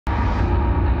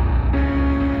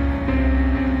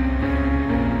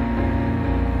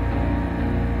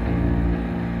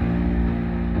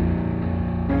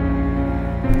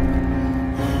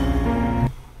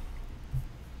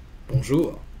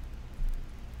Bonjour.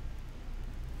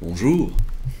 Bonjour.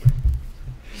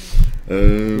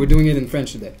 We're doing it in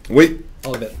French today. Oui,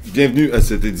 All of it. bienvenue à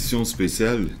cette édition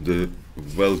spéciale de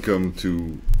Welcome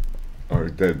to our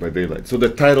Dead by Daylight. So the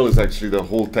title is actually the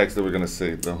whole text that we're going to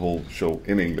say, the whole show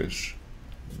in English,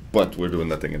 but we're doing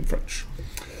nothing in French.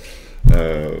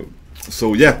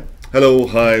 So yeah, hello,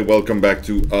 hi, welcome back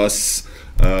to us.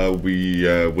 We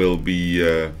will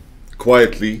be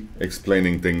quietly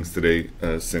explaining things today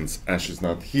since Ash is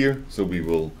not here, so we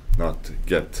will not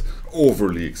get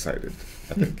overly excited,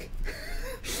 I think.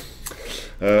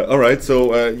 Alright,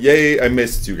 so yay, I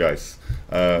missed you guys.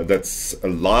 That's a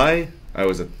lie. I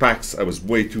was at PAX, I was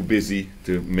way too busy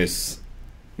to miss.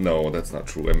 No, that's not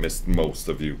true, I missed most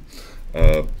of you.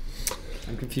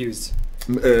 I'm confused.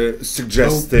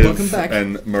 Suggestive welcome back.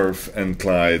 and Murph and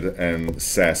Clyde and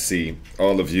Sassy,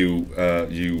 all of you,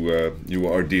 you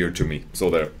are dear to me. So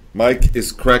there, Mike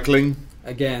is crackling.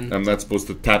 Again. I'm not supposed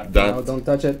to tap that. No, don't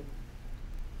touch it.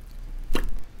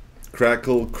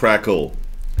 Crackle, crackle.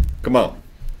 Come on.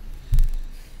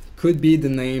 Could be the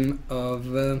name of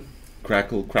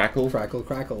Crackle, crackle. Crackle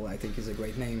Crackle. I think is a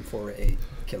great name for a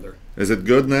killer. Is it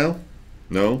good now?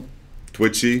 No?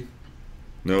 Twitchy?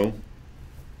 No?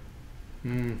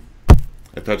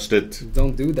 I touched it.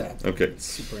 Don't do that. Okay. It's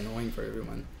super annoying for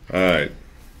everyone. Alright.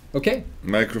 Okay.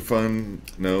 Microphone?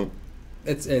 No.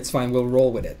 It's fine. We'll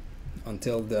roll with it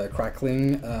until the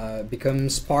crackling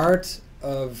becomes part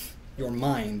of your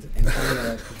mind and kind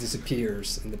of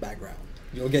disappears in the background.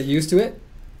 You'll get used to it,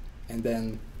 and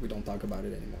then we don't talk about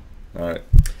it anymore. Alright.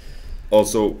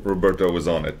 Also, Roberto was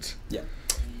on it. Yeah.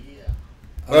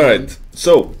 Alright.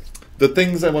 So, the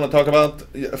things I want to talk about,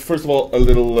 first of all, a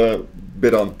little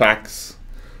bit on PAX.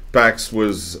 PAX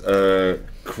was a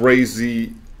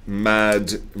crazy,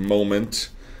 mad moment.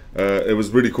 It was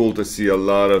really cool to see a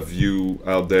lot of you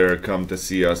out there come to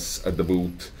see us at the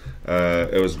booth.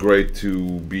 It was great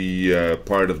to be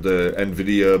part of the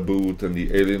NVIDIA booth and the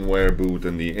Alienware booth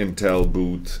and the Intel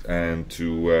booth, and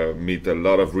to meet a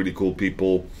lot of really cool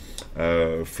people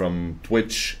from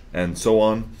Twitch and so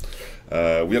on.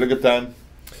 We had a good time.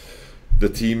 The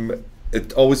team,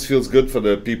 it always feels good for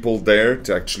the people there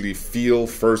to actually feel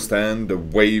firsthand the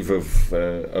wave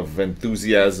of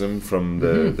enthusiasm from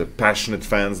the passionate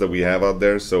fans that we have out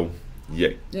there. So, yeah.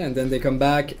 Yeah, and then they come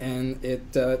back and it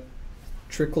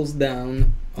trickles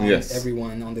down on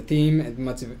everyone on the team. It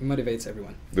motivates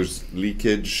everyone. There's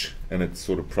leakage and it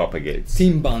sort of propagates.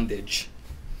 Team bondage.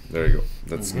 There you go.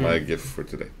 That's my gift for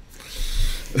today.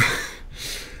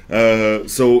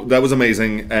 So that was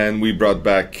amazing, and we brought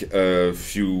back a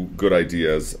few good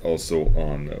ideas also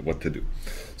on what to do.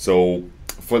 So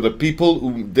for the people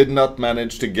who did not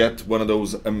manage to get one of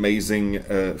those amazing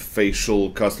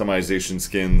facial customization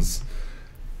skins,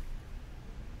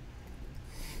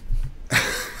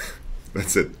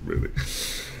 that's it, really.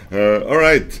 All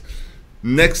right.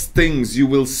 Next things you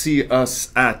will see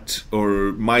us at,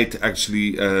 or might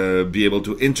actually be able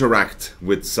to interact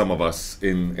with some of us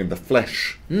in the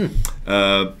flesh.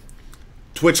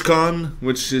 TwitchCon,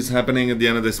 which is happening at the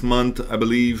end of this month, I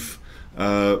believe.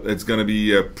 It's going to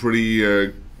be a pretty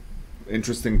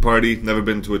interesting party. Never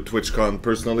been to a TwitchCon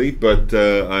personally, but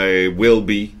I will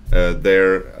be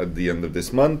there at the end of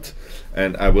this month,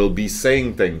 and I will be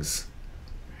saying things.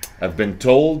 I've been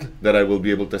told that I will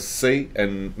be able to say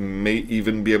and may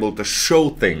even be able to show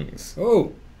things.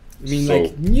 Oh, you mean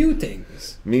like new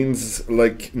things? Means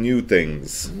like new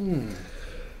things.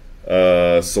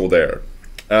 So there.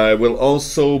 I will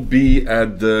also be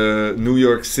at the New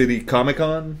York City Comic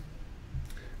Con.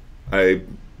 I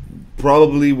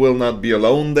probably will not be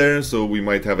alone there, so we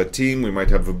might have a team, we might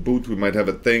have a booth, we might have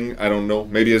a thing, I don't know.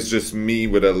 Maybe it's just me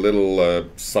with a little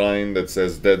sign that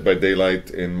says Dead by Daylight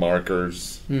in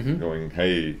markers, going,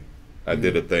 hey, I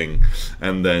did a thing,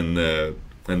 and then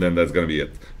that's gonna be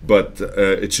it. But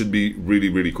it should be really,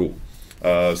 really cool.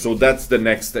 So that's the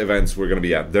next events we're gonna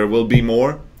be at. There will be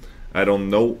more. I don't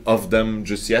know of them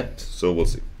just yet, so we'll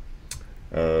see.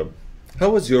 How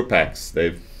was your PAX,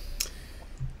 Dave?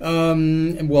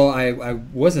 Well, I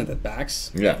wasn't at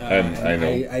PAX. Yeah, I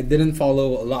know. I didn't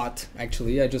follow a lot,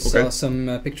 actually. I just saw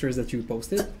some pictures that you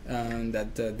posted,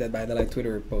 that Dead by Daylight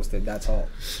Twitter posted. That's all.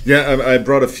 Yeah, I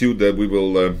brought a few that we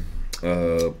will.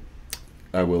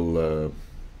 I will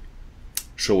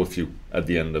show a few at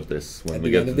the end of this when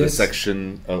we get to the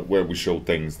section where we show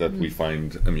things that we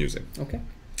find amusing. Okay.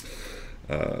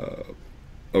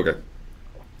 Okay.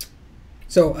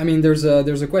 So I mean, there's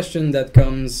a question that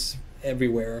comes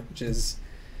everywhere, which is,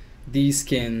 these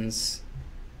skins,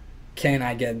 can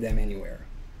I get them anywhere?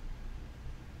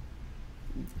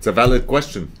 It's a valid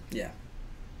question. Yeah,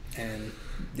 and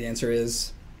the answer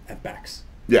is at PAX.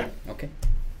 Yeah. Okay.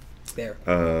 There.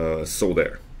 So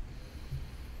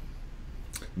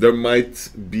there might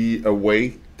be a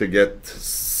way to get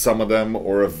some of them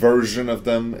or a version of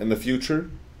them in the future.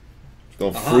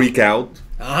 Don't freak out.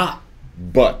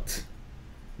 But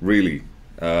really,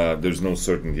 there's no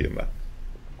certainty in that.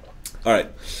 All right.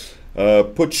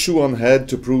 Put shoe on head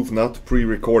to prove not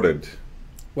pre-recorded.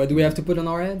 What do we have to put on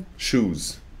our head?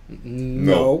 Shoes.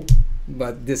 No.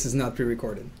 But this is not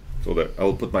pre-recorded. So there,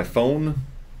 I'll put my phone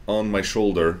on my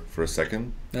shoulder for a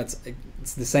second. It's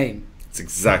the same. It's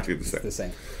exactly the same. It's the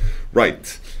same.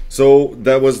 Right. So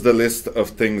that was the list of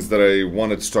things that I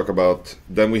wanted to talk about.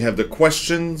 Then we have the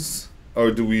questions,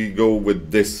 or do we go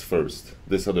with this first?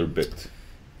 This other bit?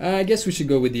 I guess we should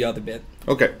go with the other bit.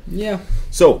 Okay. Yeah.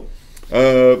 So,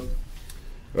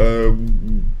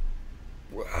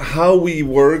 how we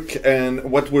work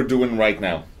and what we're doing right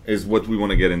now is what we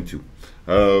want to get into.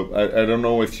 I don't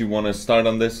know if you want to start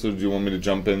on this, or do you want me to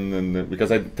jump in? And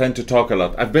because I tend to talk a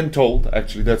lot. I've been told,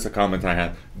 actually, that's a comment I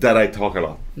had, that I talk a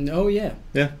lot. Oh, yeah.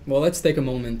 Yeah. Well, let's take a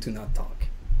moment to not talk.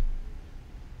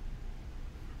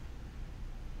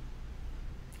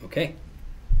 Okay.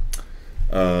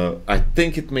 I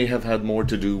think it may have had more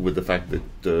to do with the fact that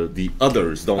the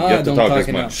others don't get to talk as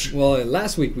enough. much. Well,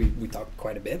 last week we talked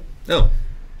quite a bit. No.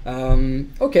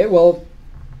 Okay, well,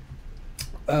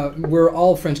 we're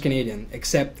all French Canadian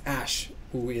except Ash,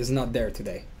 who is not there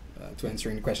today. To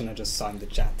answering the question I just saw in the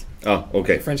chat. Oh,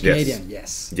 okay. French Canadian,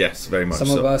 yes. Yes, very much.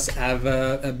 Some of us have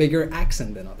a bigger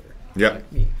accent than others. Yeah.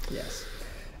 Like me, yes.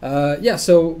 Yeah.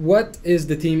 So, what is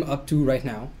the team up to right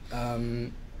now?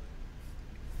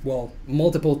 Well,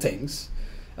 multiple things.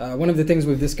 One of the things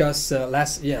we've discussed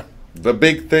The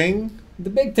big thing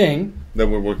that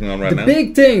we're working on right now. The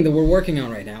big thing that we're working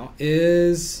on right now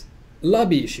is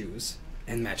lobby issues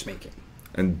and matchmaking.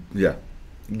 And yeah,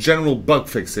 general bug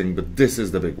fixing, but this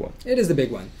is the big one. It is the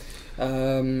big one.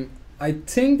 I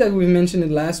think that we mentioned it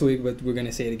last week, but we're going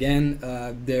to say it again.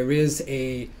 There is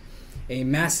a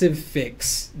massive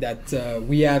fix that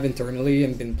we have internally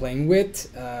and been playing with.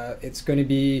 It's going to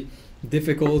be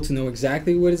difficult to know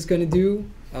exactly what it's going to do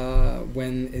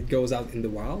when it goes out in the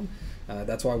wild.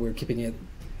 That's why we're keeping it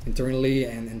internally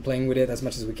and playing with it as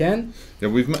much as we can. Yeah,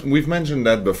 we've mentioned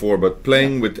that before, but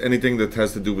playing with anything that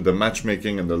has to do with the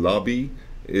matchmaking and the lobby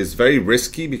is very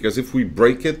risky, because if we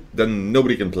break it, then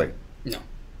nobody can play. No,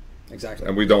 exactly.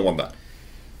 And we don't want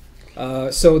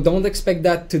that. So don't expect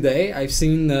that today. I've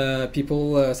seen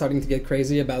people starting to get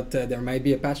crazy about there might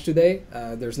be a patch today.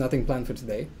 There's nothing planned for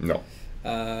today. No.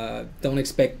 Don't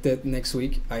expect it next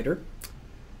week either.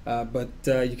 But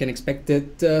you can expect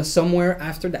it somewhere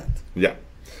after that. Yeah.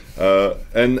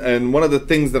 And one of the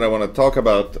things that I want to talk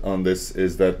about on this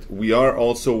is that we are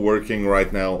also working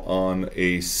right now on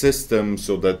a system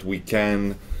so that we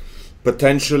can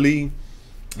potentially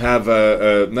have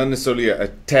not necessarily a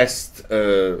test,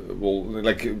 well,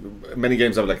 like many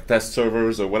games have like test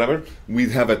servers or whatever.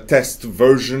 We'd have a test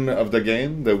version of the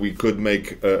game that we could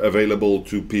make available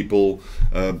to people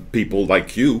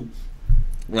like you,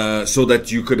 so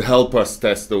that you could help us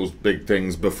test those big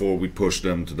things before we push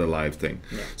them to the live thing.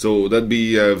 Yeah. So that'd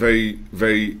be very,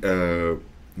 very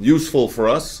useful for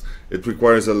us. It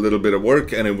requires a little bit of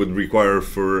work, and it would require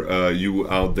for you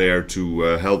out there to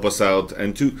help us out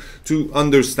and to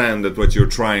understand that what you're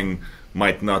trying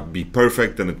might not be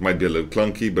perfect and it might be a little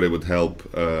clunky, but it would help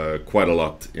quite a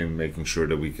lot in making sure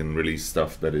that we can release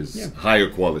stuff that is higher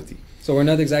quality. So we're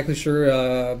not exactly sure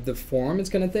the form it's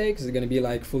going to take. Is it going to be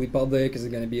like fully public? Is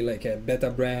it going to be like a beta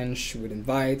branch with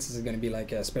invites? Is it going to be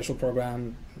like a special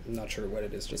program? I'm not sure what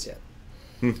it is just yet.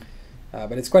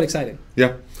 But it's quite exciting.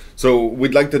 Yeah, so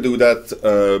we'd like to do that.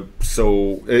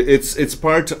 So it's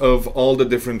part of all the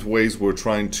different ways we're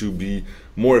trying to be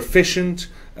more efficient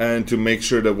and to make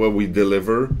sure that what we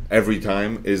deliver every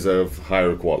time is of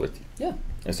higher quality. Yeah.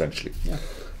 Essentially. Yeah.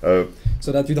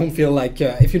 So that you don't feel like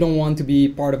if you don't want to be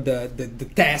part of the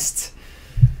test,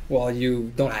 well,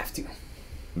 you don't have to.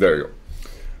 There you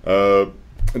go.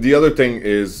 The other thing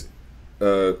is,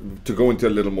 to go into a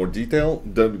little more detail,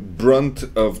 the brunt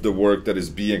of the work that is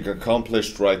being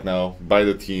accomplished right now by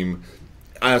the team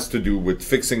has to do with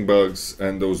fixing bugs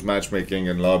and those matchmaking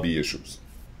and lobby issues.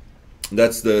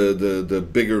 That's the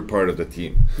bigger part of the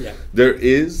team. Yeah. There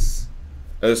is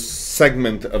a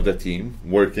segment of the team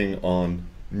working on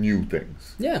new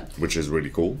things. Yeah. Which is really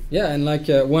cool. Yeah, and like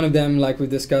one of them, like we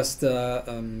discussed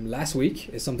last week,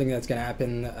 is something that's going to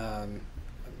happen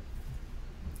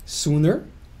sooner.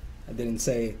 I didn't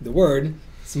say the word.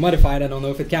 It's modified. I don't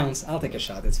know if it counts. I'll take a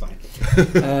shot. It's fine.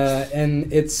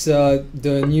 And it's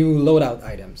the new loadout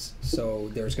items. So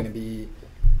there's going to be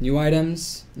new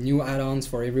items, new add-ons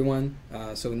for everyone.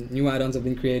 So new add-ons have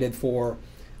been created for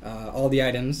all the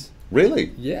items.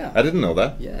 Really? Yeah. I didn't know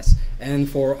that. Yes, and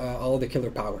for all the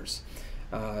killer powers.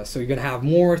 So you're gonna have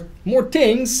more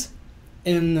things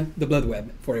in the Blood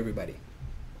Web for everybody.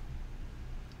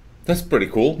 That's pretty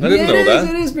cool. I didn't know that.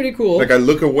 It is pretty cool. Like I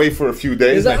look away for a few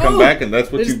days, and I come back, and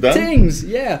that's what you've done. Things,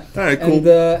 yeah. All right, cool.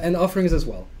 And offerings as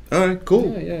well. All right,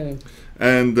 cool. Yeah.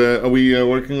 And are we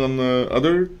working on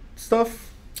other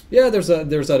stuff? Yeah, there's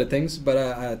other things, but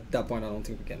at that point, I don't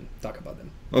think we can talk about them.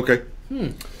 Okay.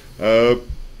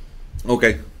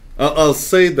 Okay. I'll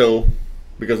say though,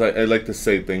 because I like to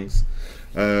say things.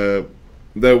 There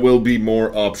will be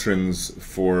more options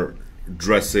for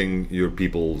dressing your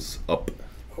peoples up.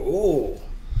 Oh,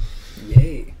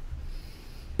 yay!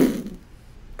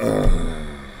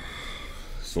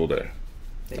 So there,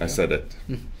 I said it.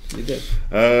 You did.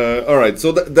 All right,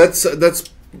 so that's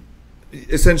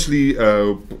essentially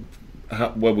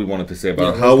what we wanted to say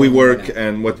about how we work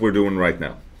and what we're doing right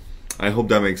now. I hope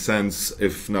that makes sense.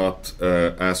 If not,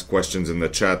 ask questions in the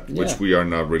chat, which we are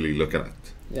not really looking at.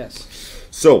 Yes.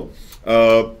 So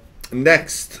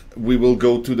next we will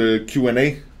go to the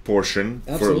Q&A portion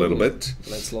for a little bit.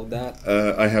 Let's load that.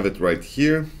 I have it right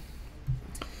here.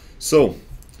 So,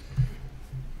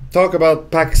 talk about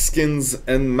pack skins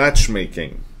and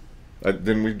matchmaking.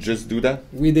 Didn't we just do that?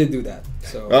 We did do that.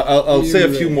 So I'll say a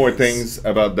few more things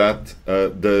about that.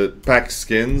 The pack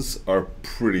skins are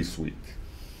pretty sweet.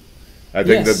 I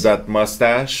think that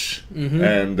mustache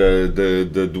and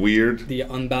the weird, the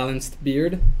unbalanced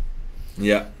beard.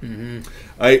 Yeah.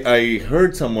 I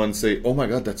heard someone say, "Oh my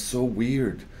God, that's so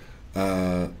weird."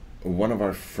 One of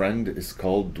our friend is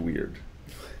called Weird.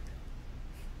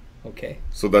 Okay.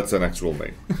 So that's an actual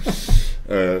name.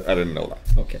 I didn't know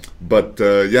that. Okay. But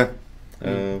yeah.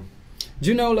 Do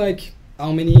you know like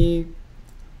how many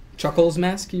Chuckles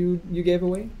mask you gave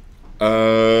away?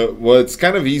 Well, it's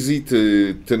kind of easy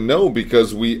to know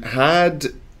because we had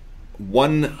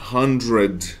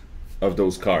 100 of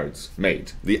those cards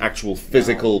made. The actual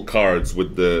physical cards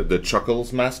with the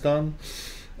Chuckles mask on.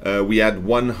 We had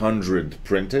 100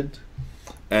 printed.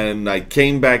 And I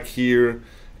came back here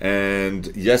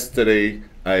and yesterday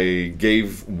I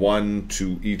gave one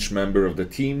to each member of the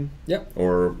team. Yep.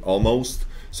 Or almost.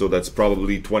 So that's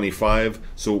probably 25.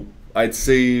 So I'd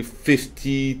say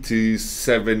 50 to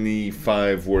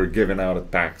 75 were given out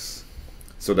at PAX.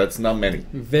 So that's not many.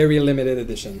 Very limited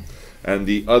edition. And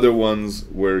the other ones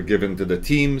were given to the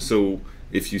team. So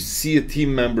if you see a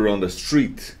team member on the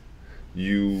street,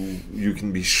 you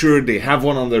can be sure they have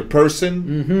one on their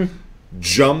person.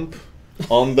 Jump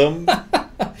on them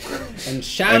and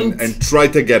shout and try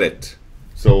to get it.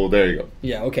 So there you go.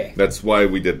 Yeah, okay. That's why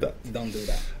we did that. Don't do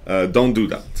that. Don't do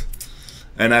that.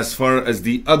 And as far as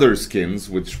the other skins,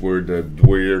 which were the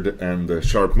weird and the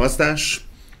sharp mustache,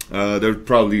 there's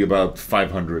probably about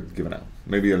 500 given out.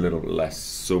 Maybe a little less.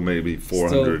 So maybe 450.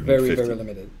 Still very, very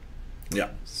limited. Yeah.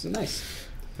 So nice.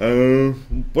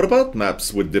 What about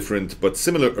maps with different but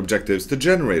similar objectives to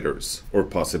generators? Or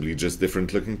possibly just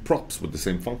different looking props with the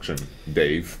same function?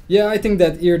 Dave? Yeah, I think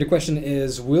that here the question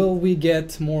is, will we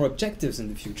get more objectives in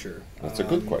the future? That's a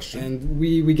good question. And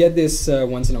we get this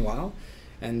once in a while.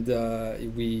 And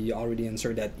we already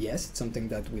answered that yes, it's something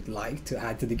that we'd like to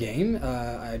add to the game.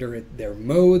 Either their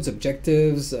modes,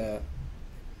 objectives. Are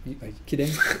you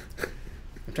kidding?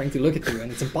 I'm trying to look at you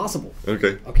and it's impossible.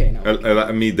 Okay. Okay,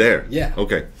 now. Me there. Yeah.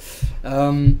 Okay.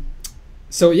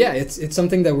 So yeah, it's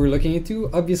something that we're looking into.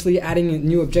 Obviously, adding a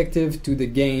new objective to the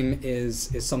game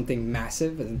is something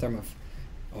massive in terms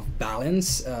of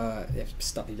balance. You have to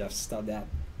stop that.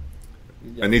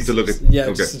 I need to look at. Yeah,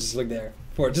 okay. just look there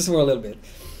for a little bit.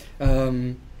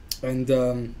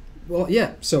 Well,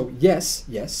 yeah. So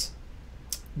yes,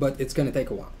 but it's gonna take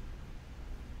a while.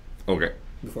 Okay.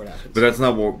 Before that happens. But that's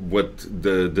not what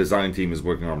the design team is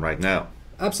working on right now.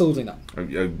 Absolutely not.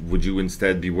 Would you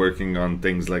instead be working on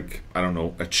things like, I don't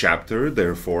know, a chapter,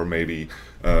 therefore maybe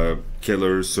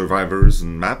killers, survivors,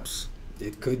 and maps?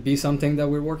 It could be something that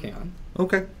we're working on.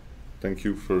 Okay. Thank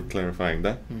you for clarifying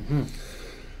that.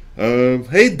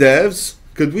 Hey devs,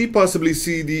 could we possibly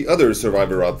see the other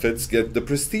survivor outfits get the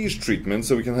prestige treatment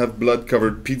so we can have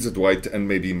blood-covered pizza Dwight and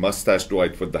maybe mustache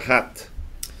Dwight with the hat?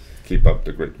 Keep up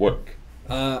the great work.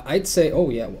 I'd say, oh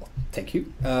yeah, well, thank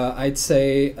you. I'd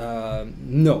say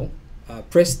no.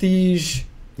 Prestige.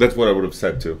 That's what I would have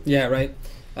said too. Yeah, right.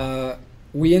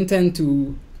 We intend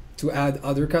to add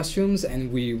other costumes,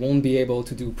 and we won't be able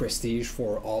to do prestige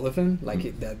for all of them.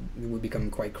 Like that would become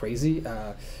quite crazy.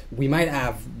 We might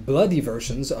have bloody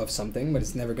versions of something, but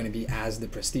it's never going to be as the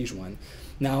prestige one.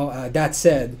 Now that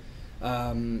said,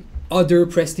 Other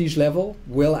prestige level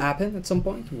will happen at some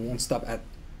point. We won't stop at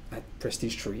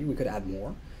prestige 3. We could add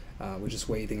more. We're just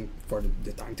waiting for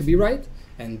the time to be right,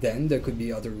 and then there could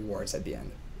be other rewards at the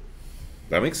end.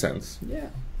 That makes sense. Yeah.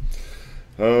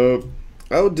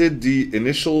 How did the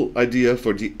initial idea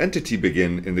for the entity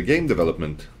begin in the game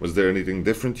development? Was there anything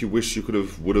different you wish you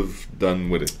would have done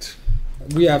with it?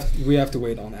 We have to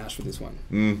wait on Ash for this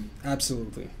one.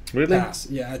 Absolutely. Really? Pass.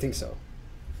 Yeah, I think so.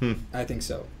 I think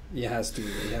so. He has to.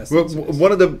 Well,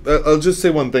 one of the I'll just say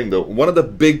one thing though. One of the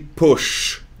big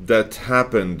push that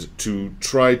happened to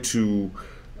try to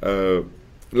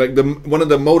one of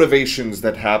the motivations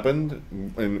that happened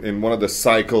in one of the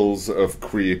cycles of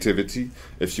creativity,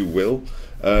 if you will,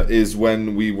 is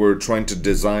when we were trying to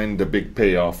design the big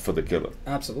payoff for the killer.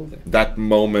 Absolutely. That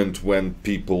moment when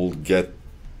people get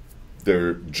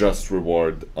their just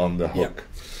reward on the hook.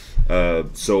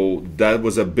 So that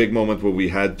was a big moment where we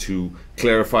had to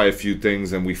clarify a few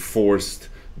things, and we forced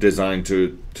design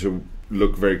to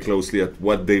look very closely at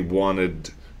what they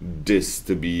wanted this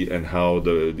to be and how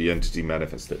the entity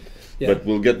manifested. Yeah. But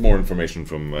we'll get more information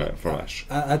from Ash.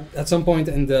 At some point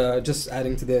in the, just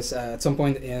adding to this, at some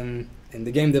point in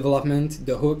the game development,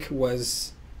 the hook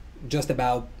was just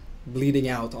about bleeding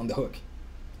out on the hook.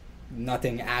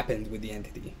 Nothing happened with the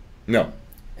entity. No.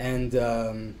 And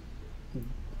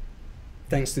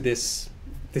thanks to this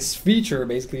feature,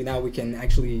 basically now we can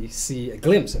actually see a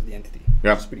glimpse of the entity.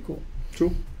 Yeah. Which is pretty cool.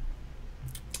 True.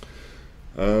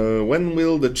 When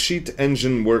will the cheat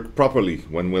engine work properly?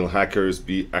 When will hackers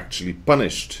be actually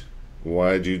punished?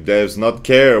 Why do devs not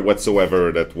care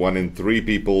whatsoever that 1 in 3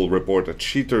 people report a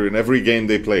cheater in every game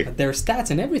they play? But their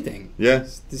stats and everything. Yeah.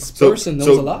 This person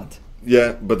knows a lot.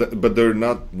 Yeah, but they're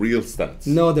not real stats.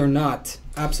 No, they're not.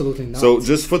 Absolutely not. So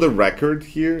just for the record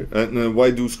here,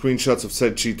 why do screenshots of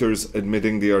said cheaters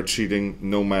admitting they are cheating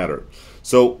no matter?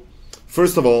 So,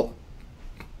 first of all,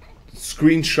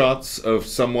 screenshots of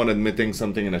someone admitting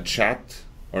something in a chat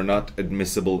are not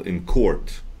admissible in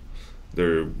court.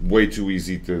 They're way too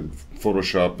easy to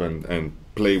Photoshop and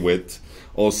play with.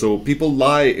 Also, people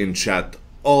lie in chat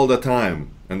all the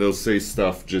time, and they'll say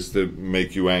stuff just to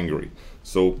make you angry.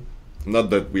 So, not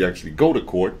that we actually go to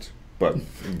court, but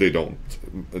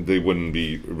they wouldn't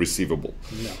be receivable.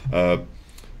 No.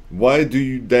 Why do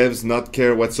you devs not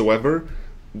care whatsoever?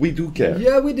 We do care.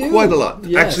 Yeah, we do. Quite a lot.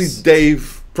 Yes. Actually,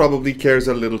 Dave probably cares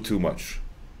a little too much.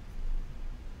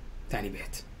 Tiny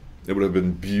bit. It would have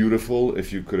been beautiful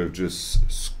if you could have just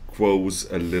squoze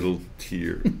a little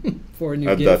tear for a new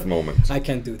at gift. that moment. I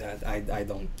can't do that. I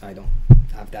don't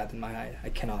have that in my eye. I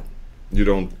cannot. You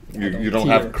don't. You don't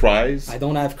have cries. I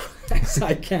don't have cries.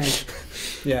 I can't.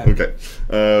 Yeah. Okay.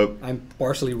 I'm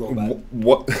partially robot.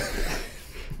 What?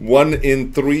 1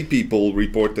 in 3 people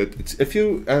report that if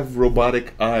you have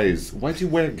robotic eyes, why do you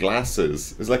wear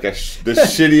glasses? It's like the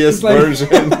shittiest version.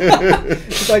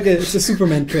 It's a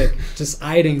Superman trick, just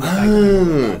hiding the fact that I'm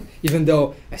a robot. Even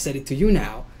though I said it to you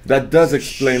now. That does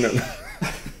explain it.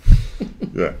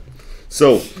 Yeah.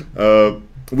 So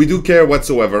we do care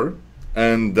whatsoever,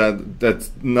 and that's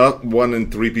not 1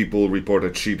 in 3 people report a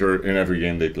cheater in every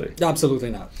game they play. Absolutely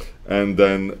not. And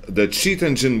then the cheat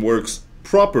engine works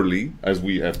properly, as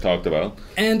we have talked about,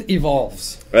 and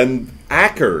evolves. And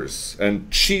hackers and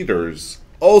cheaters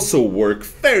also work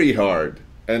very hard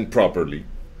and properly.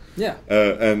 Yeah.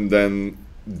 And then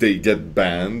they get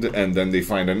banned, and then they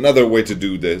find another way to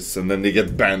do this, and then they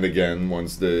get banned again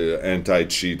once the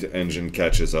anti-cheat engine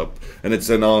catches up, and it's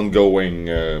an ongoing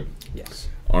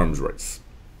arms race.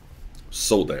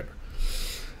 So there.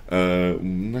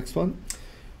 Next one.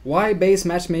 Why base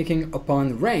matchmaking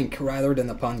upon rank rather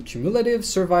than upon cumulative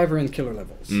survivor and killer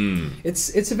levels?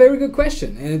 It's a very good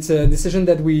question, and it's a decision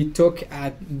that we took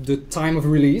at the time of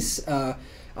release.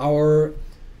 Our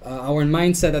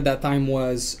mindset at that time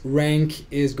was rank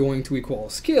is going to equal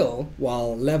skill,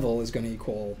 while level is going to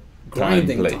equal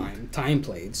grinding time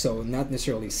played, so not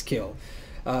necessarily skill.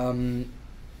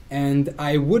 And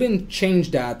I wouldn't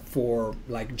change that for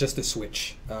like just a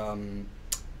switch.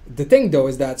 The thing, though,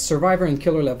 is that survivor and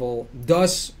killer level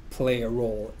does play a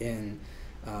role in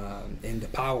the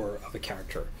power of a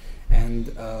character,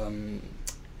 and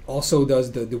also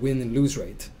does the win and lose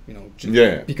rate. You know,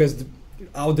 because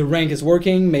how the rank is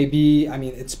working, maybe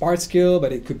it's part skill,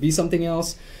 but it could be something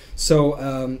else.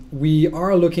 So we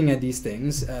are looking at these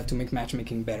things to make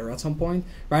matchmaking better at some point.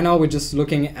 Right now, we're just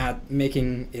looking at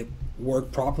making it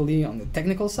work properly on the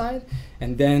technical side,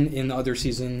 and then in the other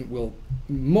season, we'll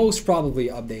most probably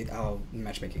update how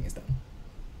matchmaking is done.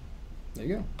 There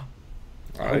you go.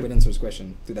 I hope it answers the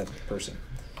question to that person.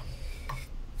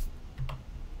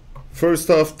 First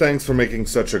off, thanks for making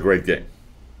such a great game.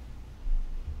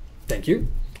 Thank you.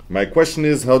 My question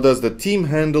is, how does the team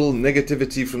handle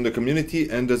negativity from the community,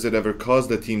 and does it ever cause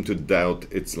the team to doubt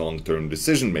its long-term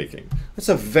decision-making? That's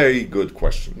a very good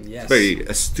question. Yes. Very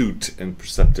astute and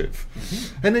perceptive.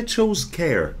 And it shows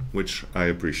care, which I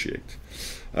appreciate.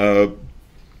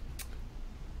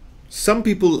 Some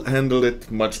people handle it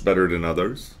much better than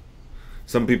others.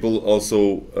 Some people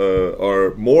also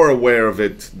are more aware of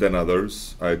it than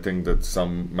others. I think that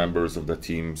some members of the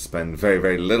team spend very,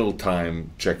 very little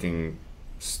time checking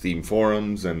Steam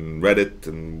forums and Reddit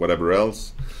and whatever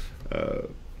else.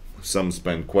 Some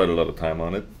spend quite a lot of time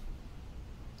on it.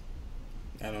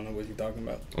 I don't know what you're talking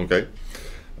about. Okay.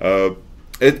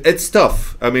 It's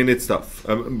tough. I mean, it's tough.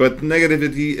 But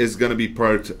negativity is going to be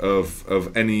part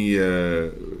of any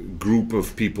group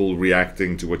of people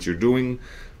reacting to what you're doing.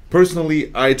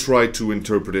 Personally, I try to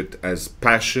interpret it as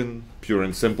passion, pure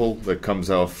and simple, that comes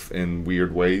off in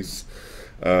weird ways.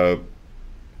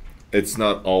 It's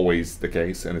not always the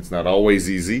case, and it's not always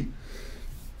easy.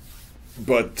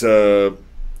 But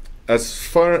as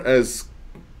far as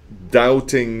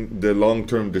doubting the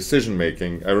long-term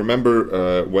decision-making, I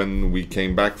remember when we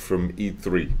came back from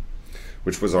E3,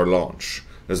 which was our launch.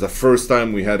 It was the first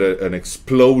time we had an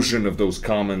explosion of those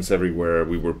comments everywhere.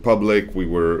 We were public,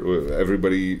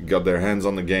 everybody got their hands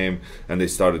on the game, and they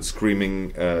started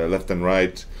screaming left and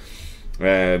right.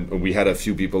 And we had a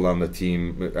few people on the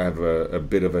team have a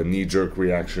bit of a knee-jerk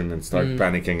reaction and start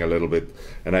panicking a little bit.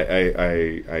 And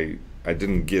I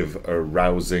didn't give a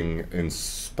rousing,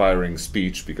 inspiring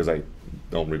speech because I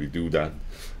don't really do that.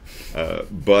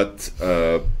 But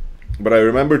I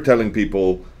remember telling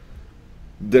people,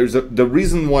 the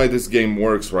reason why this game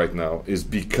works right now is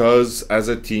because as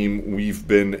a team we've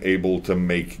been able to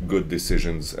make good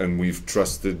decisions, and we've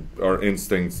trusted our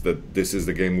instincts that this is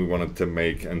the game we wanted to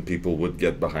make and people would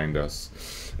get behind us.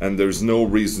 And there's no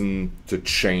reason to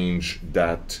change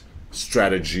that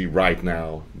strategy right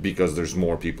now because there's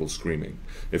more people screaming.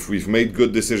 If we've made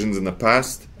good decisions in the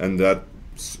past and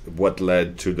that's what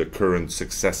led to the current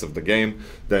success of the game,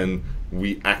 then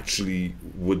we actually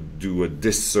would do a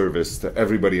disservice to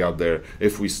everybody out there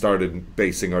if we started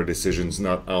basing our decisions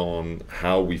not on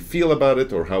how we feel about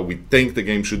it or how we think the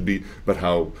game should be, but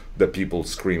how the people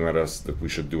scream at us that we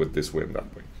should do it this way and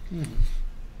that way.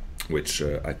 Which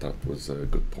I thought was a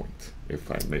good point,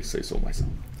 if I may say so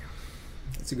myself.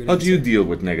 That's a good How do you answer. deal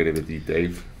with negativity,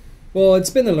 Dave? Well, it's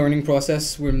been a learning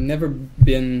process. We've never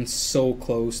been so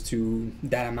close to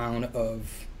that amount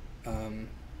of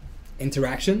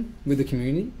interaction with the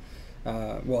community.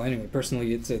 Well, anyway,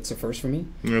 personally, it's a first for me.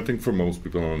 I think for most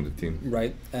people on the team.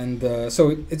 Right, and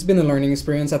so it's been a learning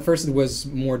experience. At first, it was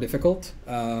more difficult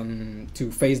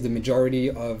to face the majority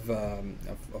of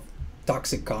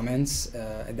toxic comments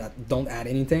that don't add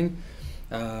anything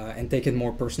and take it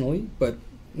more personally. But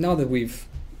now that we've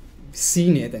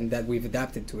seen it and that we've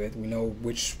adapted to it, we know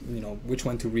which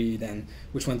one to read and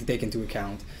which one to take into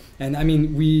account. And I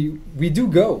mean, we do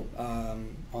go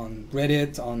on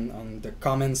Reddit, on the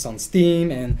comments on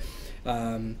Steam, and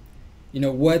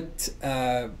what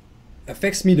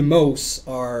affects me the most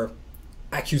are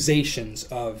accusations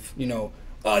of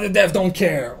oh, the devs don't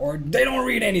care, or they don't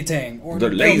read anything, or they're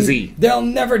lazy. They'll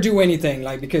never do anything.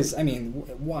 Like, because I mean,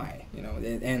 why?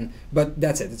 But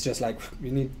that's it. It's just like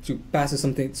you need to pass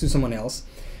something to someone else.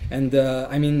 And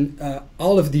I mean,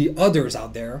 all of the others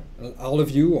out there, all of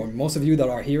you or most of you that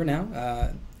are here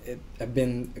now, have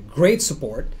been great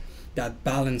support that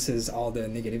balances all the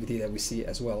negativity that we see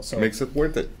as well. So Makes it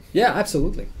worth it. yeah,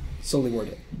 absolutely, solely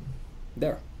worth it.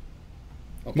 There.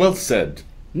 Okay. Well said.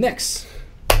 Next.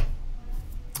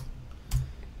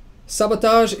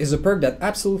 Sabotage is a perk that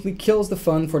absolutely kills the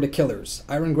fun for the killers.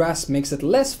 Iron Grasp makes it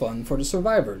less fun for the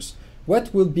survivors.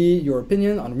 What will be your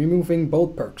opinion on removing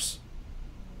both perks?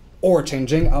 Or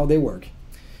changing how they work,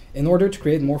 in order to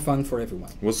create more fun for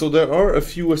everyone? Well, so there are a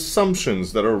few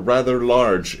assumptions that are rather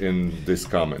large in this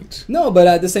comment. No, but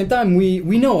at the same time, we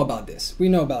know about this. We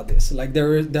know about this. Like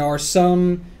there are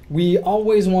some. We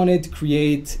always wanted to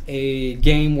create a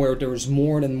game where there's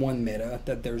more than one meta,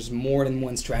 that there's more than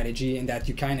one strategy, and that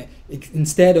you kind of,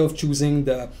 instead of choosing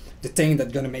the thing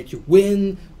that's gonna make you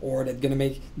win, or that's gonna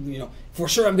make, for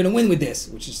sure I'm gonna win with this,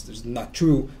 which is not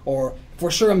true, or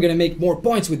for sure I'm gonna make more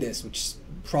points with this, which is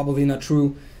probably not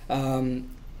true.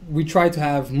 We try to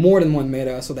have more than one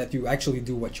meta so that you actually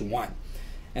do what you want.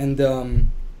 And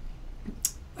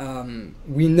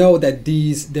we know that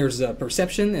there's a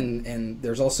perception and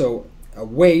there's also a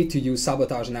way to use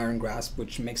Sabotage and Iron Grasp,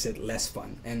 which makes it less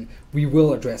fun, and we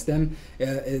will address them.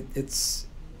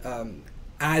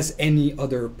 as any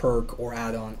other perk or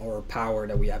add-on or power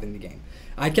that we have in the game.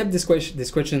 I kept this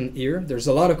question here. There's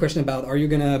a lot of question about, are you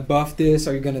gonna buff this?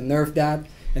 Are you gonna nerf that?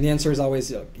 And the answer is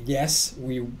always yes.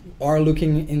 We are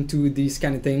looking into these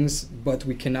kind of things, but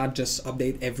we cannot just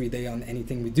update every day on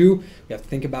anything we do. We have to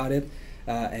think about it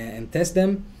and test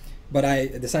them. But I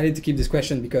decided to keep this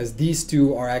question because these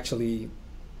two are actually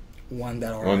one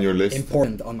that are on your list,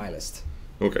 important on my list.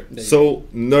 Okay, so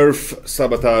nerf,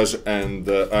 sabotage, and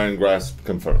iron grasp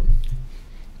confirmed.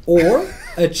 Or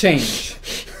a change.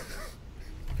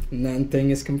 Nothing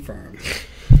is confirmed.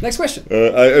 Next question.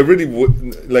 I really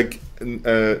would like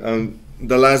on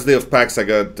the last day of PAX. I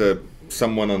got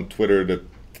someone on Twitter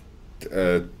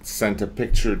that sent a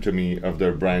picture to me of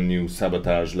their brand new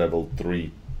sabotage level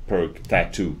 3 perk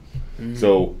tattoo.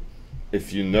 So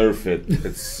if you nerf it,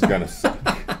 it's gonna suck.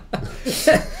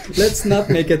 Let's not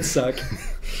make it suck.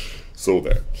 So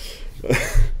there.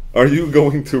 Are you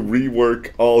going to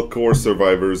rework all core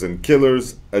survivors and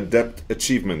killers adept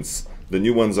achievements? The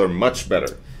new ones are much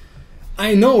better.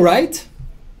 I know, right?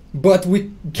 But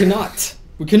we cannot.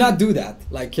 We cannot do that.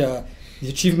 Like the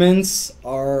achievements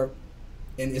are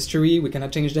in history. We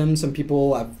cannot change them. Some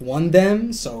people have won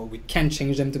them, so we can't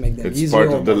change them to make them easier. It's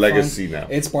part of the legacy now.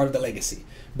 It's part of the legacy.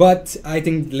 But I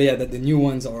think, Leah, that the new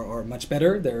ones are much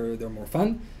better. They're more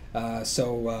fun.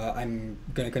 So I'm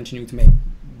gonna continue to make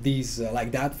these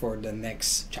like that for the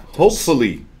next chapters.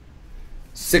 Hopefully,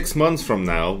 6 months from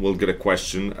now, we'll get a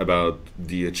question about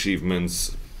the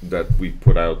achievements that we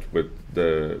put out with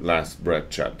the Last Breath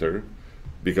chapter,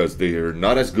 because they are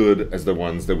not as good as the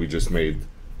ones that we just made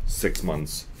 6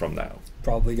 months from now.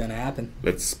 Probably gonna happen.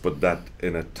 Let's put that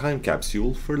in a time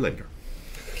capsule for later.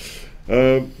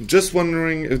 Just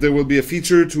wondering if there will be a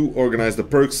feature to organize the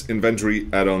perks inventory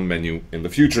add-on menu in the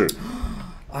future.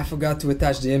 I forgot to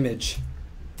attach the image.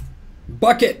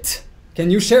 Bucket, can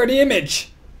you share the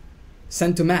image?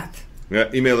 Send to Matt. Yeah,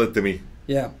 email it to me.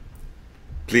 Yeah.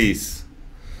 Please.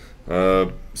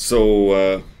 Is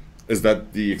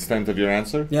that the extent of your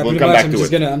answer? Yeah, we'll pretty come much. back I'm to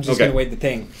just it. gonna wait the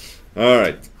thing. All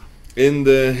right. In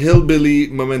the Hillbilly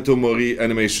Memento Mori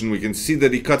animation, we can see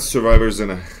that he cuts survivors in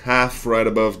half right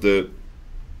above the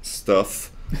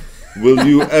stuff. Will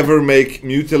you ever make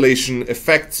mutilation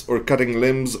effects or cutting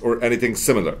limbs or anything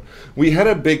similar? We had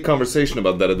a big conversation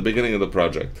about that at the beginning of the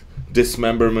project.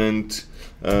 Dismemberment,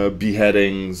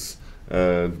 beheadings,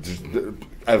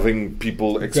 having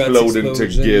people explode into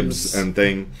gibs and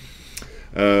thing.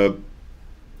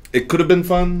 It could have been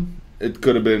fun. It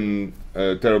could have been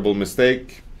a terrible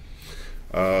mistake.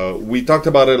 We talked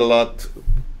about it a lot.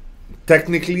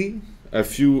 Technically, a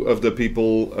few of the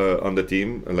people on the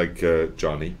team, like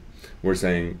Johnny, were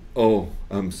saying, "Oh,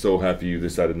 I'm so happy you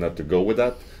decided not to go with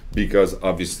that," because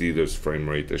obviously there's frame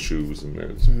rate issues and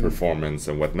there's performance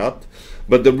and whatnot.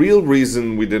 But the real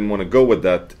reason we didn't want to go with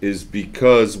that is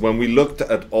because when we looked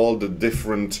at all the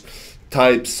different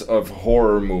types of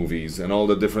horror movies and all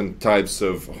the different types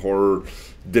of horror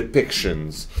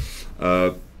depictions,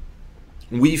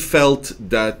 we felt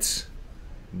that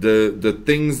the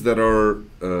things that are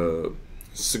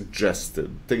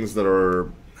suggested, things that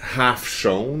are half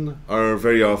shown, are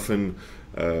very often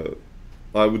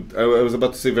I was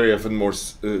about to say very often more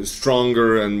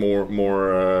stronger and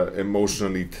more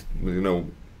emotionally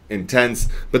intense,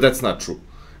 but that's not true.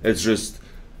 It's just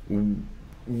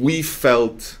we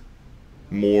felt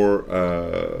more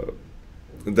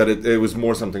that it was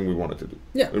more something we wanted to do.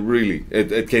 Yeah. Really,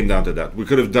 it came down to that. We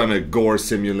could have done a gore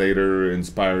simulator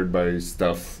inspired by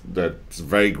stuff that's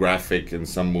very graphic in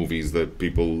some movies that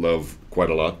people love quite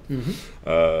a lot.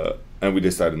 And we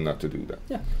decided not to do that.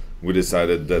 Yeah. We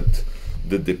decided that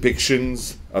the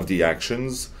depictions of the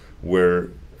actions were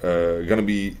going to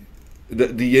be...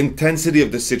 The intensity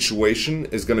of the situation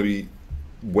is going to be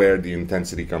where the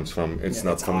intensity comes from. It's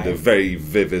not from the very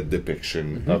vivid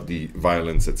depiction of the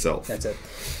violence itself. That's it.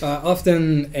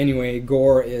 Often, anyway,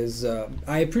 gore is...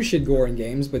 I appreciate gore in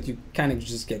games, but you kind of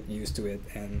just get used to it,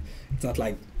 and it's not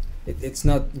like... It's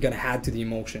not going to add to the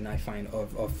emotion, I find,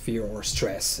 of fear or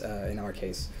stress in our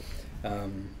case.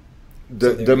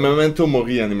 The Memento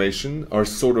Mori animation are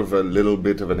sort of a little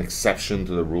bit of an exception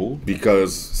to the rule,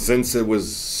 because since it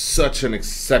was such an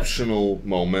exceptional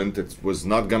moment, it was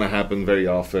not going to happen very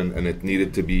often, and it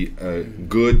needed to be a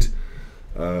good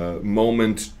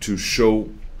moment to show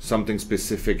something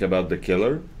specific about the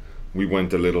killer. We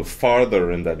went a little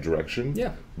farther in that direction,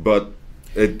 but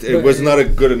it was not a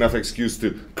good enough excuse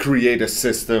to create a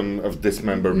system of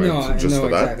dismemberment just for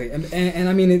that. Exactly. And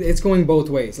I mean, it's going both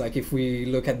ways. Like if we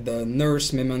look at the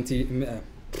nurse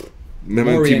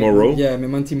Mementi Moro. Yeah,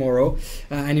 Mementi Moro.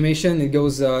 Animation, it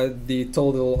goes the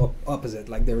total opposite.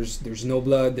 Like there's no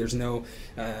blood, there's no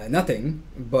nothing,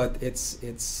 but it's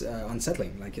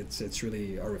unsettling. Like it's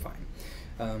really horrifying.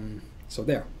 So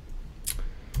there.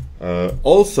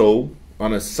 Also,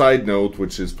 on a side note,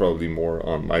 which is probably more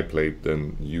on my plate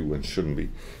than you and shouldn't be,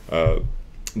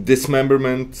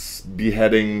 dismemberments,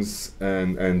 beheadings,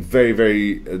 and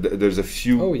very there's a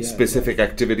few specific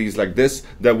activities like this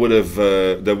that would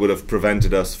have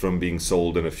prevented us from being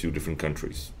sold in a few different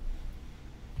countries.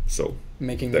 So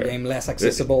making the game less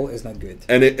accessible is not good,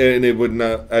 and it would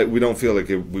not. We don't feel like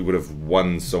we would have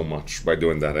won so much by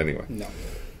doing that anyway.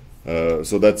 No.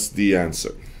 So that's the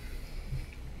answer.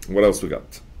 What else we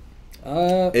got?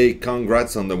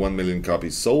 Congrats on the 1 million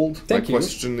copies sold. Thank you. My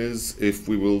question is if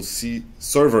we will see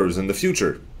servers in the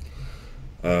future.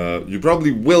 You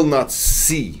probably will not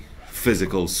see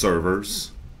physical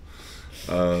servers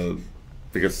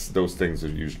because those things are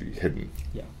usually hidden.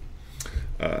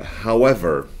 Yeah.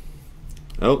 However,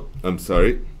 oh, I'm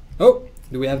sorry. Oh,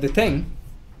 do we have the thing?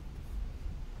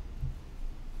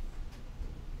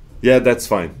 Yeah, that's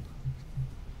fine.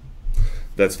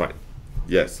 That's fine.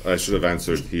 Yes, I should have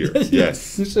answered here.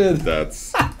 Yes, you should.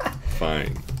 That's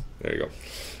fine. There you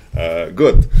go.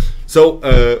 Good.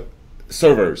 So,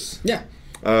 servers. Yeah.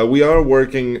 We are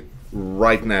working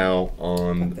right now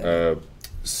on,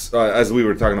 as we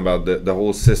were talking about, the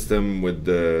whole system with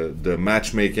the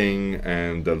matchmaking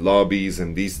and the lobbies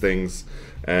and these things.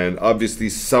 And obviously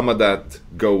some of that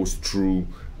goes through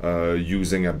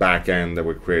using a backend that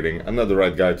we're creating. I'm not the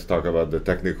right guy to talk about the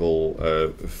technical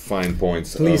fine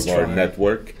points of our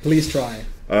network. Please try.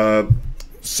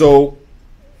 So,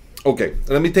 okay,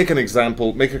 let me take an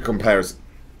example, make a comparison.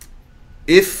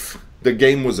 If the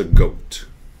game was a goat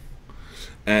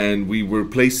and we were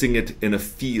placing it in a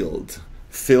field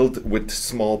filled with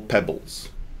small pebbles,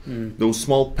 those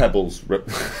small pebbles...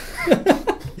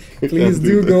 Please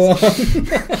do go on.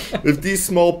 If these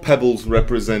small pebbles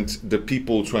represent the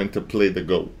people trying to play the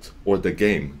goat, or the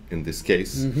game in this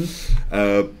case,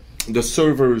 the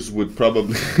servers would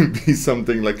probably be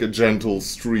something like a gentle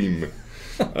stream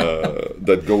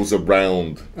that goes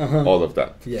around all of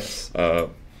that. Yes.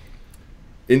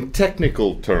 In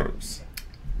technical terms,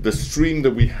 the stream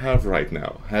that we have right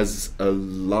now has a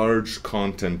large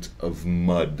content of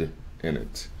mud in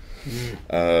it.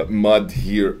 Mud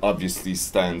here obviously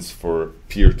stands for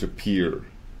peer-to-peer.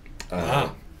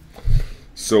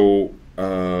 So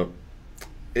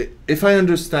if I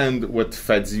understand what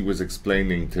Fadzi was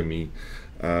explaining to me,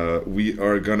 we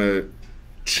are gonna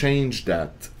change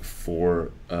that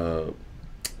for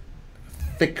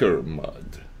thicker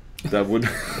mud that would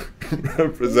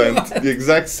represent the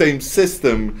exact same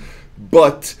system,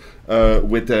 but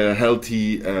with a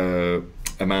healthy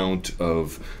amount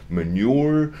of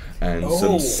manure and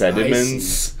some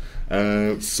sediments.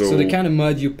 So the kind of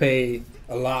mud you pay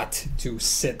a lot to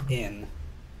sit in.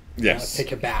 Yes.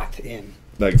 Take a bath in.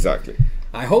 Exactly.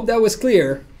 I hope that was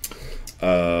clear.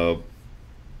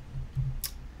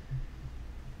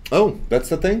 Oh, that's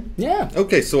the thing? Yeah.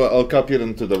 Okay, so I'll copy it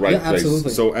into the right place.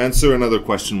 Absolutely. So answer another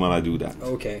question while I do that.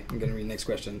 Okay, I'm going to read next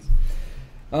questions.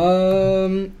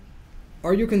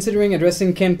 Are you considering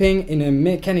addressing camping in a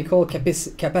mechanical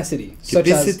capacity, such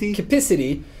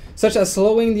as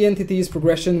slowing the entity's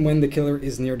progression when the killer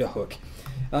is near the hook?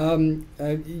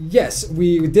 Yes,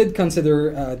 we did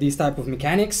consider these type of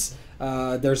mechanics.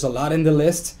 There's a lot in the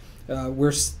list.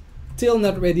 We're still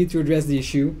not ready to address the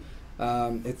issue.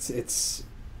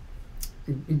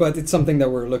 But it's something that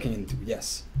we're looking into.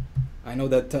 Yes, I know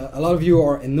that a lot of you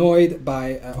are annoyed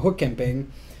by hook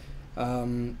camping.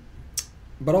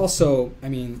 But also, I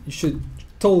mean, you should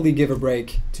totally give a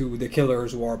break to the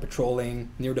killers who are patrolling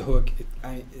near the hook.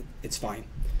 It's fine.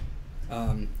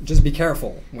 Just be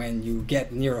careful when you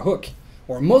get near a hook,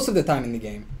 or most of the time in the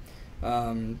game,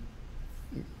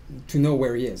 to know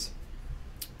where he is.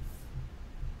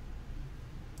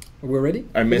 Are we ready?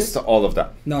 I missed all of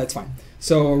that. No, it's fine.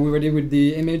 So are we ready with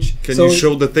the image? Can you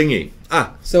show the thingy?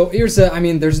 So here's I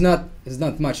mean, there's not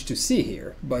much to see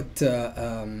here, but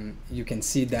you can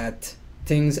see that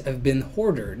things have been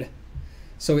hoarded.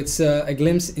 So it's a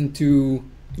glimpse into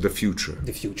the future.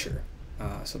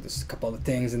 So there's a couple of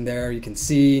things in there. You can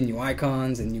see new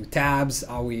icons and new tabs,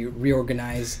 how we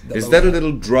reorganize the Is logo. that a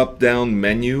little drop-down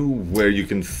menu where you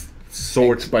can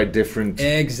sort by different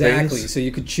things? So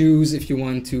you could choose if you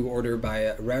want to order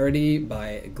by rarity,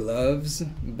 by gloves,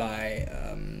 by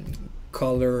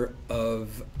color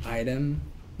of item.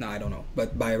 No, I don't know.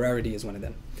 But by rarity is one of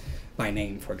them. By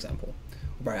name, for example.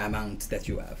 By amount that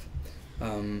you have.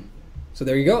 So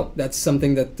there you go. That's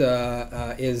something that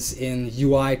is in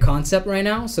UI concept right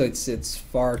now. So it's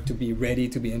far to be ready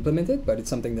to be implemented, but it's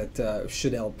something that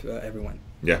should help everyone.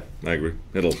 Yeah, I agree.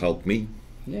 It'll help me.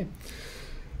 Yeah.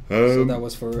 So that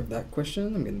was for that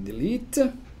question. I'm going to delete.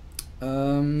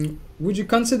 Would you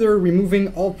consider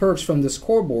removing all perks from the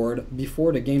scoreboard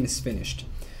before the game is finished?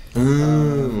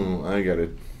 Oh, I get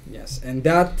it. Yes, and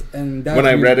that when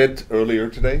I read it earlier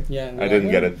today, I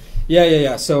didn't get it.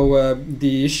 Yeah. So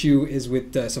the issue is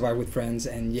with Survive with Friends,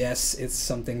 and yes, it's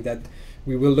something that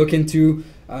we will look into.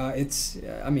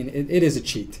 It is a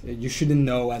cheat. You shouldn't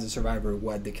know as a survivor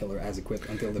what the killer has equipped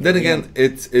until the Then very again,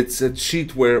 end. it's a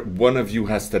cheat where one of you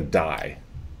has to die.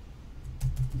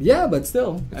 Yeah, but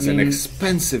still, It's an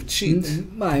expensive cheat.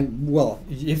 Well,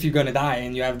 if you're gonna die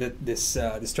and you have this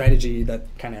strategy that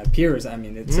kind of appears,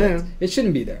 it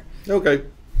shouldn't be there. Okay.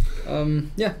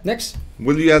 Yeah. Next.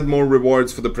 Will you add more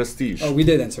rewards for the prestige? Oh, we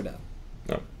did answer that.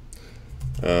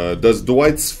 No. Does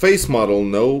Dwight's face model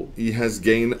know he has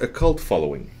gained a cult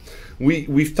following?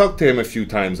 We've talked to him a few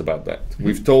times about that. Mm-hmm.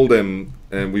 We've told him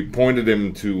and we pointed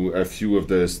him to a few of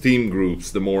the Steam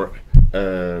groups, the more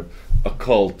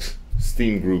occult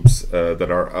Steam groups that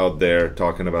are out there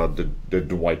talking about the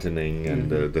Dwightening and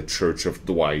the Church of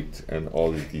Dwight and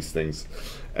all of these things.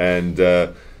 And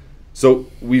so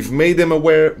we've made him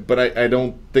aware, but I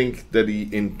don't think that he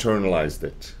internalized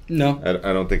it. No.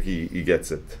 I don't think he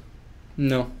gets it.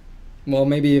 No. Well,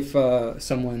 maybe if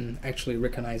someone actually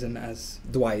recognizes him as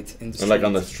Dwight in the street. Like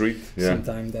on the street? Yeah.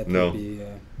 Sometime that would be...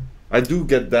 I do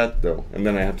get that, though. And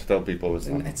then I have to tell people it's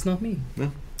not. It's not me.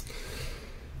 No.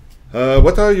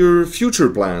 What are your future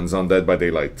plans on Dead by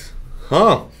Daylight?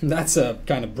 Huh? That's a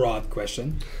kind of broad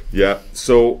question. Yeah.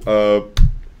 So,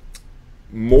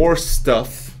 more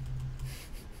stuff.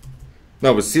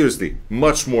 No, but seriously,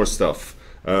 much more stuff.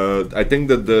 I think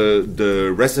that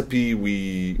the recipe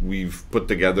we've put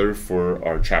together for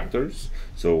our chapters,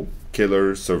 so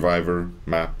killer, survivor,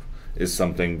 map, is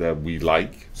something that we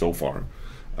like so far.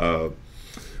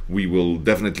 We will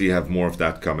definitely have more of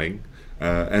that coming.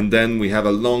 And then we have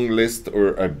a long list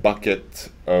or a bucket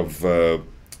of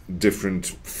different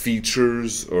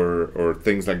features or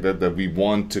things like that we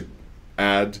want to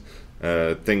add.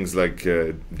 Things like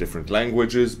different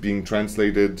languages being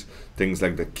translated, things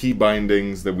like the key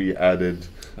bindings that we added,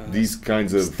 these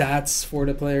kinds of stats for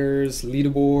the players,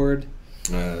 leaderboard.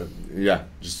 Yeah,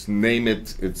 just name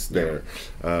it, it's there.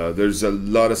 There's a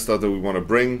lot of stuff that we want to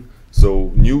bring.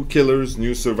 So new killers,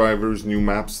 new survivors, new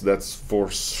maps, that's for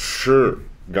sure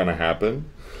gonna happen.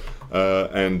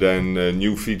 And then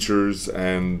new features,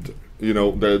 and you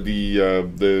know,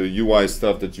 the UI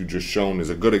stuff that you just shown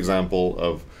is a good example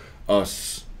of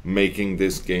us making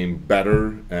this game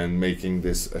better and making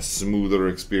this a smoother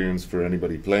experience for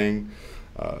anybody playing.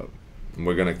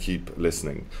 We're gonna keep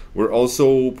listening. We're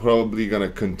also probably gonna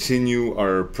continue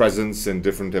our presence in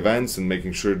different events and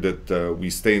making sure that we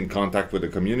stay in contact with the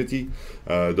community.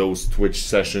 Those Twitch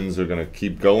sessions are gonna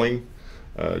keep going,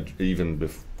 even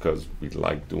because we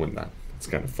like doing that. It's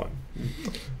kind of fun.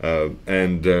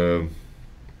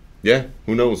 Yeah,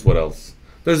 who knows what else.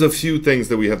 There's a few things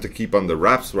that we have to keep on the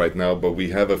wraps right now, but we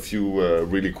have a few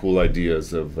really cool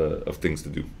ideas of things to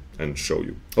do and show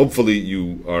you. Hopefully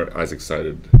you are as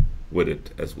excited with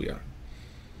it as we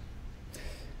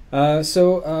are.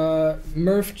 So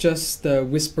Murph just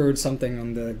whispered something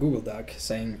on the Google Doc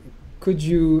saying, could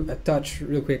you touch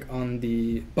real quick on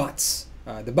the bots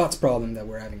problem that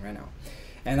we're having right now?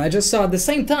 And I just saw at the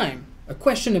same time a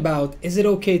question about, is it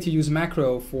okay to use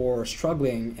macro for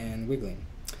struggling and wiggling?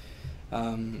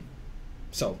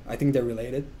 So I think they're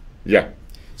related. Yeah.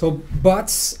 So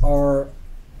bots are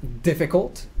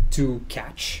difficult to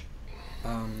catch.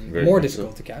 More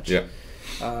difficult to catch. Yeah.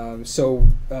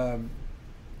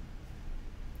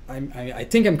 I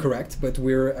think I'm correct, but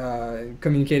we're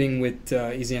communicating with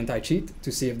Easy Anti-Cheat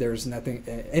to see if there's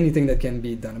anything that can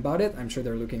be done about it. I'm sure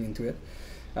they're looking into it.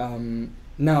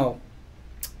 Now,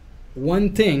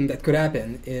 one thing that could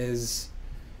happen is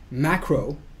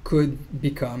macro could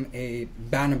become a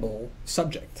bannable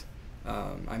subject.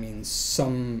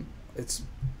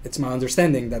 It's my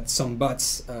understanding that some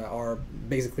bots are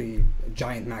basically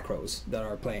giant macros that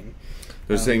are playing.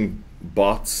 They're saying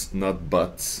bots, not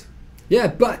butts. Yeah,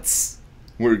 butts.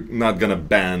 We're not gonna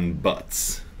ban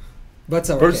butts. Butts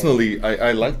are personally, okay.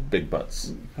 I like big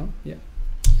butts. Oh yeah.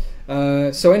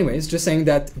 So anyways, just saying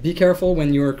that be careful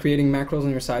when you're creating macros on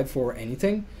your side for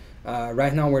anything.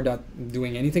 Right now we're not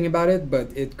doing anything about it, but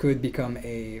it could become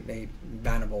a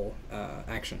bannable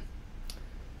action.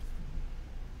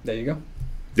 There you go.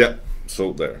 Yeah,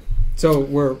 so there. So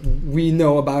we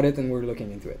know about it and we're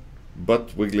looking into it.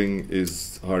 butt wiggling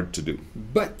is hard to do.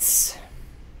 But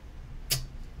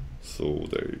So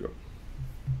there you go.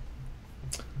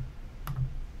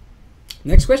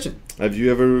 next question. Have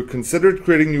you ever considered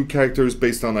creating new characters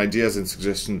based on ideas and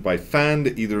suggestions by fans,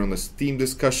 either on the Steam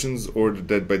discussions or the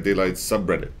Dead by Daylight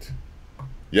subreddit?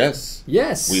 Yes.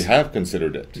 Yes. We have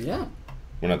considered it. Yeah.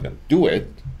 We're not going to do it.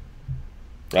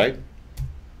 Right?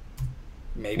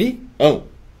 Maybe. Oh.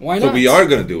 Why So not? we are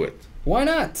going to do it. Why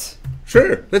not?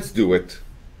 Sure, let's do it.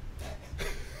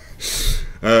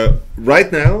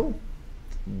 Right now,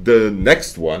 the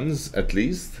next ones, at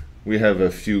least, we have a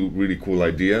few really cool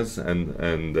ideas,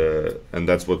 and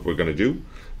that's what we're gonna do.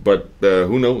 But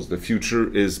who knows? The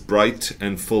future is bright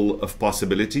and full of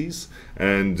possibilities,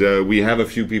 and we have a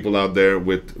few people out there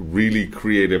with really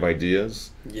creative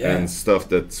ideas and stuff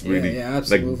that's really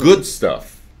like good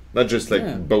stuff, not just like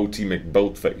Boaty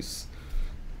McBoatface,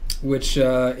 which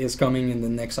is coming in the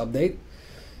next update.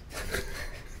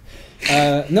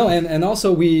 No, and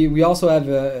also we also have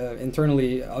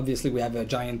internally, obviously we have a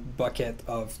giant bucket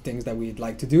of things that we'd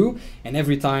like to do, and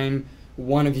every time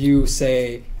one of you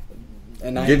say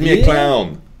an idea, give me a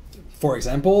clown, for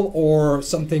example, or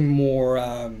something more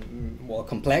well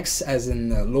complex, as in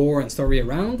lore and story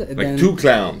around, like then, 2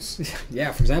 clowns.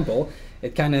 yeah, for example,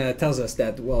 it kind of tells us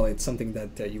that, well, it's something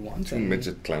that you want. 2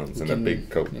 midget clowns in a big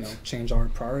coat. You know, change our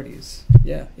priorities.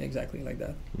 Yeah, exactly like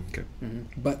that. Okay.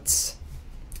 But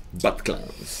Butt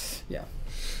clowns. Yeah.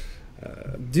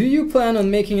 Do you plan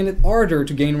on making it harder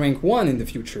to gain rank 1 in the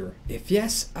future? If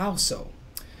yes, how so?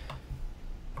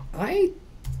 I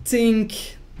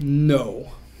think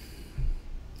no.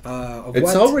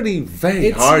 It's already very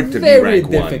it's hard to very be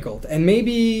rank difficult, and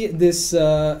maybe this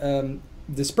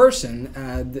this person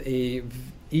had a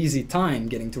easy time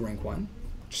getting to rank 1,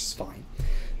 which is fine.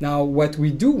 Now, what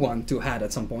we do want to add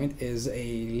at some point is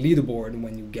a leaderboard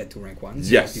when you get to rank 1,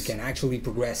 so yes, that you can actually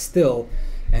progress still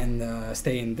and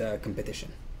stay in the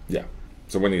competition. Yeah.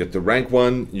 So when you get to rank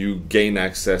 1, you gain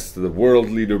access to the world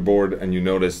leaderboard, and you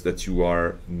notice that you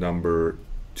are number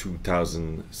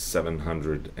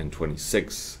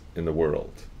 2,726 in the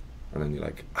world. And then you're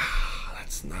like,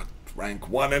 that's not rank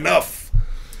 1 enough.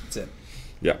 That's it.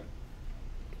 Yeah.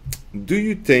 Do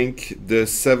you think the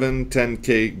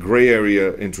 710k gray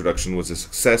area introduction was a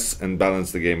success and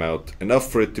balanced the game out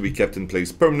enough for it to be kept in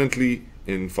place permanently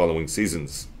in following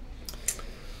seasons?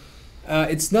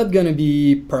 It's not going to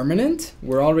be permanent.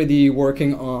 We're already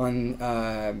working on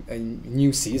a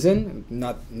new season,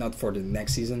 not for the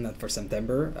next season, not for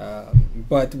September,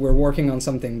 but we're working on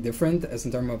something different as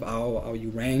in terms of how you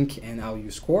rank and how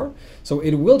you score. So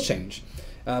it will change.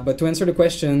 But to answer the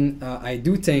question, I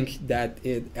do think that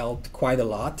it helped quite a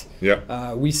lot.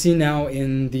 Yeah. We see now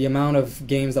in the amount of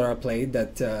games that are played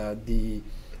that the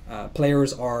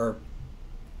players are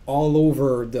all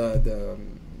over the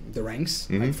ranks,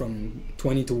 like from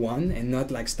 20 to 1, and not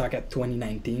like stuck at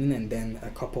 2019 and then a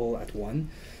couple at 1.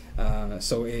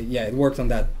 So it worked on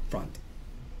that front.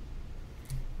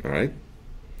 All right.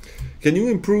 Can you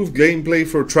improve gameplay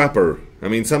for Trapper? I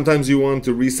mean, sometimes you want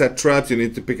to reset traps, you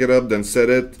need to pick it up, then set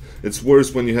it. It's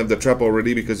worse when you have the trap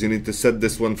already because you need to set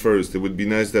this one first. It would be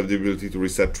nice to have the ability to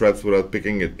reset traps without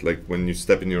picking it, like when you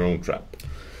step in your own trap.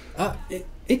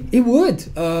 It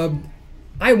would.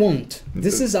 I won't.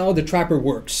 This is how the Trapper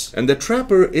works. And the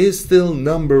Trapper is still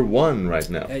number 1 right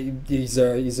now. He's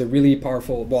a really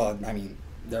powerful. Well, I mean,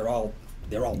 they're all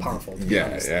powerful. To be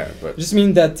honest. But just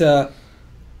mean that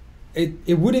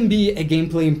it wouldn't be a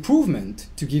gameplay improvement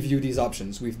to give you these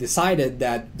options. We've decided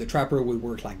that the Trapper would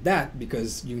work like that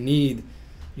because you need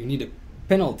a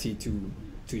penalty to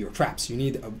your traps. You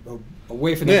need a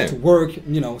way for them to work,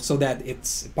 so that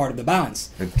it's part of the balance.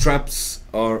 And traps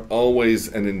are always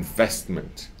an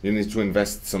investment. You need to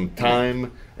invest some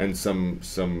time and some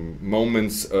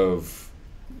moments of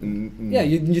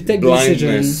you take the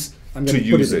blindness decision to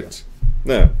use it.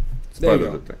 Yeah, it's part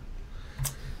of the thing.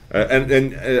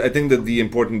 And I think that the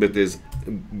important bit is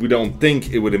we don't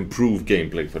think it would improve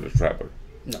gameplay for the Trapper.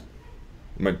 No.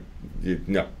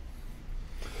 No.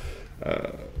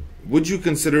 Would you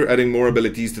consider adding more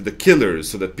abilities to the killers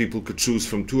so that people could choose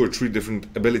from 2 or 3 different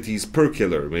abilities per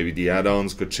killer? Maybe the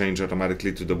add-ons could change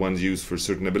automatically to the ones used for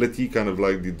certain ability, kind of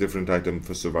like the different item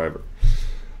for Survivor.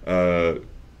 No.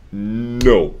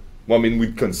 Well, I mean,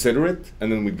 we'd consider it,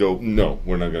 and then we'd go, no,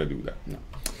 we're not going to do that. No.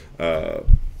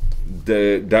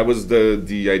 That was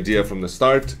the idea from the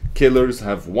start. Killers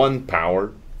have one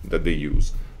power that they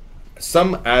use.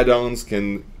 Some add-ons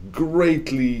can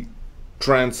greatly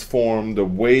transform the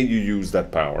way you use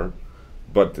that power,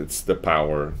 but it's the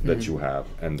power that you have,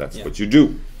 and that's what you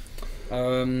do.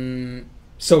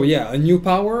 So a new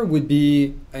power would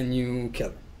be a new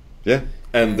killer. Yeah,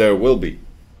 and there will be.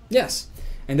 Yes.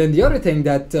 And then the other thing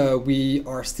that we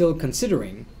are still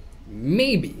considering,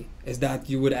 maybe, is that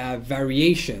you would have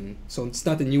variation. So it's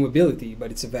not a new ability,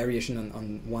 but it's a variation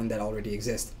on one that already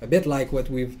exists. A bit like what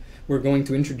we're going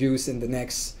to introduce in the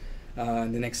next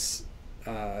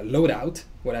loadout,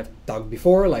 what I've talked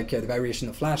before, like the variation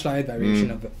of flashlight, variation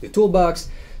of the toolbox.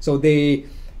 So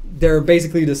they're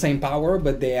basically the same power,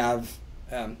 but they have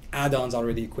add-ons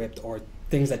already equipped or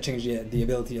things that change the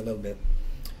ability a little bit.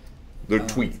 They're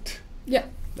tweaked. Yeah,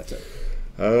 that's it.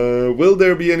 Will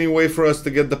there be any way for us to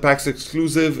get the PAX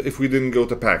exclusive if we didn't go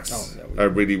to PAX? Oh, no, I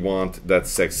really want that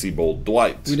sexy bold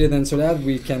Dwight. We did answer that.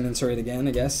 We can answer it again,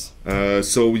 I guess.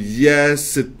 So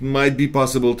yes, it might be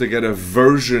possible to get a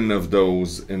version of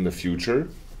those in the future.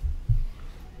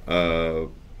 Yeah,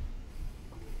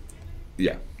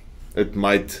 it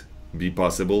might be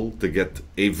possible to get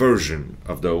a version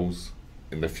of those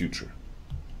in the future.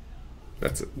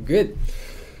 That's it. Good.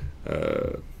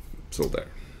 So there.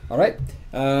 All right.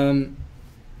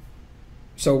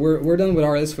 So we're done with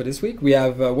our list for this week. We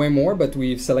have way more, but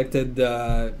we've selected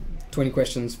 20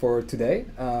 questions for today.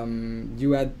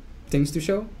 You had things to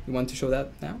show? You want to show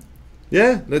that now?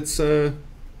 Yeah, let's...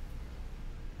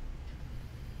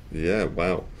 Yeah,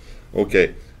 wow.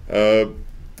 Okay.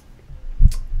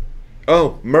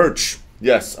 Oh, merch.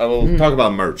 Yes, I will talk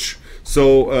about merch.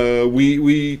 So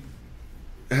we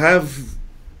have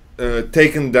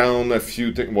taken down a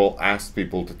few asked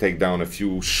people to take down a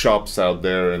few shops out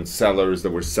there and sellers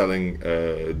that were selling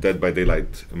Dead by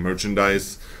Daylight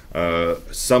merchandise.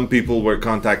 Some people were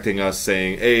contacting us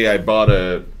saying, hey, I bought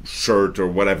a shirt or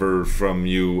whatever from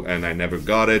you and I never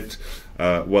got it.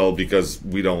 Well, because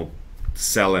we don't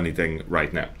sell anything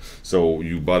right now. So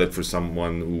you bought it for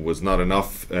someone who was not an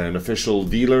official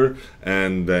dealer,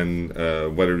 and then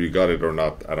whether you got it or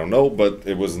not, I don't know, but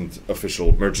it wasn't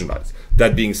official merchandise.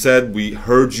 That being said, we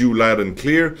heard you loud and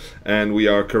clear, and we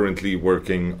are currently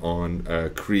working on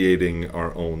creating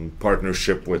our own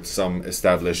partnership with some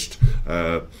established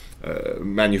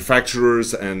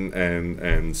manufacturers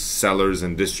and sellers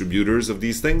and distributors of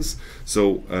these things.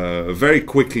 So very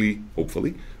quickly,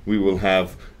 hopefully, we will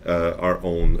have our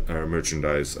own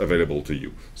merchandise available to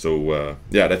you. So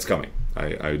yeah, that's coming.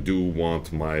 I do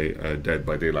want my Dead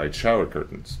by Daylight shower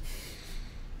curtains.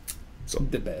 So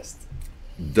the best.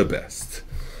 The best.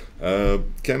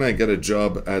 Can I get a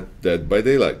job at Dead by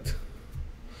Daylight?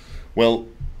 Well,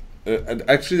 and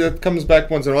actually that comes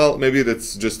back once in a while. Maybe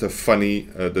that's just a funny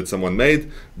that someone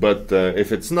made, but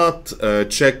if it's not,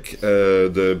 check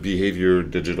the Behavior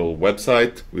Digital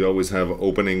website. We always have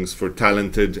openings for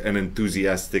talented and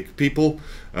enthusiastic people,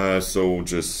 so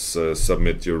just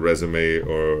submit your resume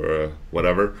or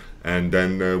whatever, and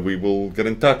then we will get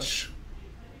in touch.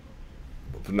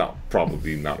 No,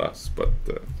 probably not us, but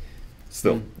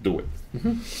still do it.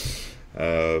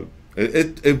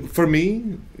 For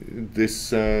me, this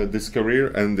career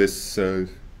and this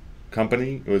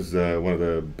company was one of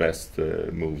the best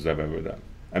moves I've ever done.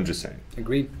 I'm just saying.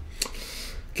 Agreed.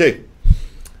 Okay.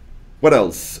 What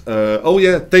else? Oh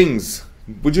yeah, things.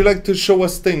 Would you like to show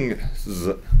us things?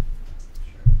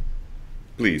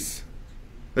 Please.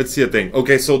 Let's see a thing.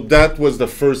 Okay, so that was the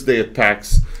first day at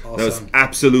PAX. Awesome. That was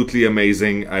absolutely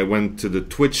amazing. I went to the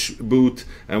Twitch booth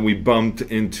and we bumped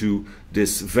into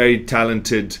this very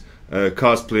talented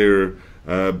cosplayer.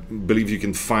 Believe you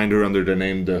can find her under the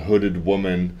name The Hooded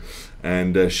Woman,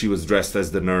 and she was dressed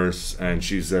as the nurse, and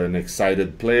she's an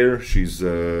excited player. She's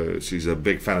a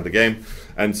big fan of the game,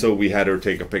 and so we had her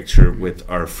take a picture with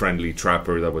our friendly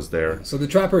trapper that was there. So the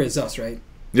trapper is us, right?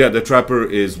 Yeah, the trapper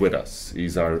is with us.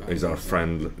 He's our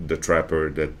friend, the trapper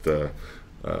that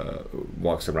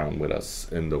walks around with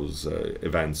us in those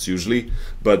events usually.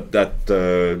 But that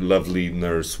lovely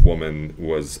nurse woman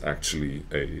was actually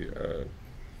a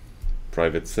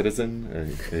private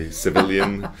citizen, a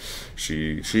civilian.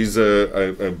 She's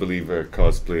I believe a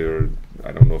cosplayer.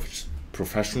 I don't know if she's a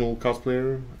professional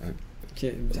cosplayer.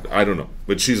 I don't know,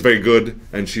 but she's very good,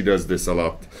 and she does this a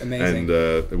lot. Amazing.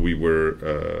 And we were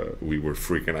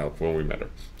freaking out when we met her.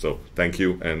 So thank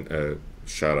you, and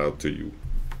shout out to you,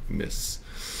 Miss.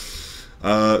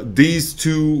 These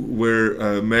two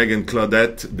were Meg and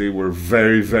Claudette. They were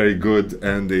very, very good,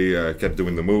 and they kept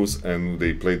doing the moves, and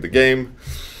they played the game.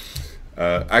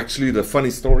 Actually, the funny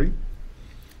story,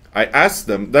 I asked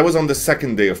them, that was on the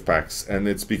second day of PAX, and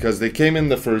it's because they came in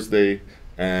the first day,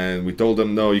 and we told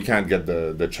them, no, you can't get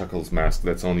the Chuckles mask,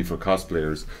 that's only for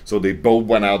cosplayers. So they both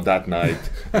went out that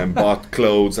night and bought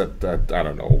clothes at, I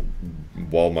don't know,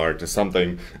 Walmart or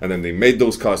something, and then they made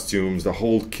those costumes, the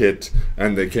whole kit,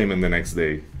 and they came in the next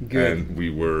day. Good. And we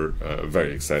were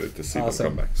very excited to see them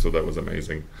come back. So that was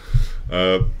amazing.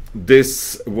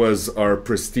 This was our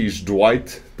prestige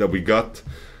Dwight that we got.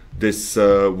 This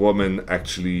woman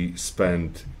actually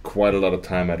spent quite a lot of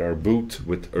time at our booth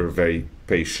with her very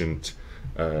patient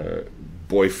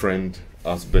boyfriend,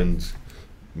 husband,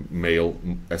 male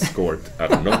escort. I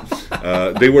don't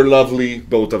know. They were lovely,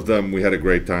 both of them. We had a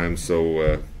great time.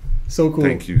 So so cool.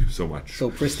 Thank you so much. So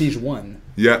prestige 1.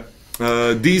 Yeah.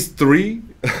 These three.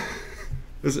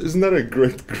 Isn't that a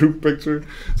great group picture?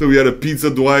 So we had a pizza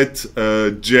Dwight,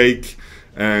 Jake,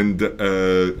 and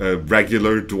a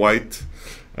regular Dwight.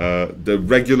 The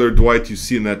regular Dwight you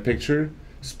see in that picture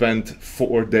spent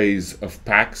 4 days of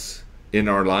PAX in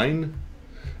our line.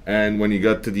 And when he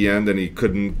got to the end and he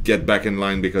couldn't get back in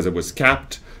line because it was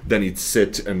capped, then he'd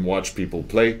sit and watch people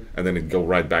play, and then he'd go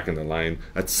right back in the line.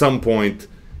 At some point,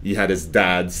 he had his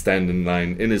dad stand in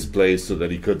line in his place so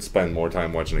that he could spend more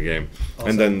time watching the game. Awesome.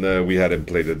 And then we had him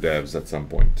play the devs at some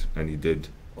point, and he did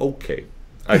okay.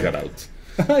 I got out.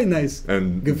 Nice.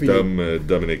 And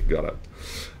Dominic got out.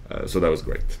 So that was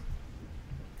great.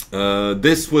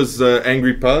 This was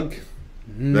Angry Pug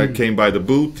that came by the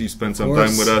booth. He spent some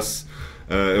time with us.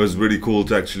 It was really cool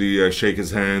to actually shake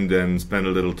his hand and spend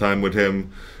a little time with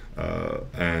him.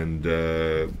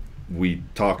 We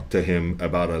talked to him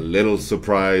about a little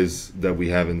surprise that we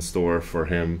have in store for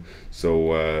him.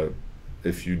 So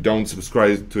if you don't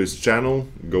subscribe to his channel,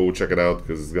 go check it out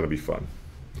because it's going to be fun.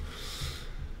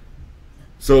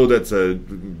 So that's a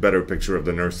better picture of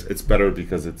the nurse. It's better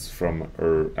because it's from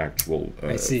her actual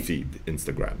feed,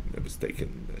 Instagram. It was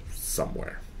taken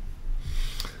somewhere.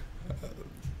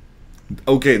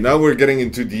 Okay, now we're getting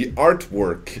into the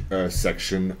artwork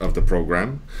section of the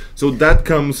program. So that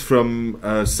comes from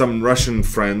some Russian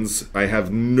friends. I have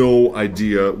no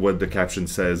idea what the caption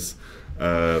says,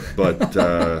 but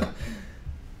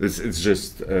it's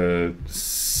just a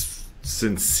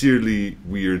sincerely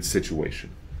weird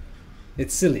situation.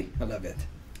 It's silly. I love it.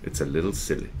 It's a little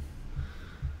silly.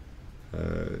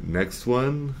 Next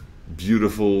one,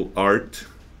 beautiful art.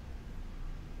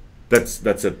 That's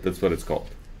it. That's what it's called.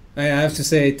 I have to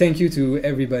say thank you to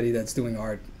everybody that's doing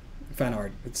art, fan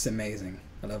art. It's amazing.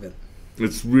 I love it.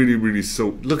 It's really, really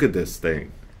so... Look at this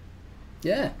thing.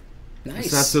 Yeah, nice.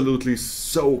 It's absolutely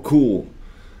so cool.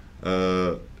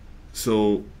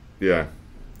 So, yeah.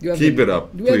 Keep it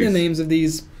up, Do we have the names of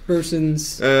these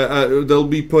persons? They'll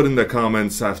be put in the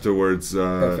comments afterwards.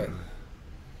 Perfect.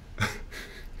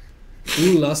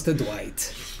 Who lost a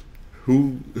Dwight?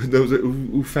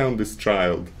 Who found this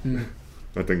child?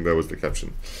 I think that was the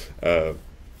caption.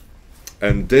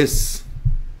 And this...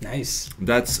 Nice.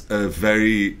 That's a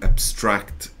very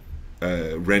abstract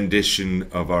rendition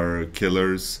of our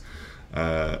killers.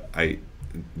 I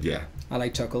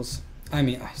like Chuckles. I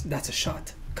mean, that's a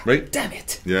shot. God right? Damn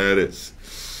it. Yeah, it is.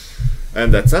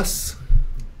 And that's us.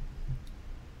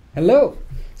 Hello.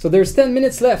 So there's 10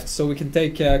 minutes left, so we can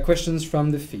take questions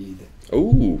from the feed.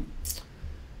 Ooh.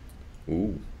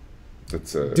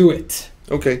 That's do it.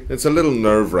 Okay, it's a little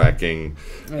nerve-wracking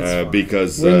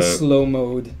because we're in slow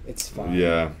mode. It's fine.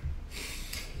 Yeah.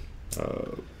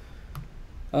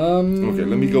 Okay,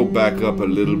 let me go back up a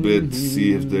little bit,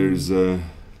 see if there's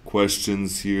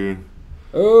questions here.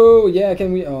 Oh yeah,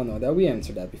 can we? Oh no, that we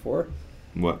answered that before.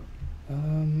 What?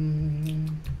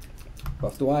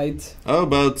 Buff Dwight. How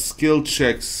about skill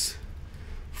checks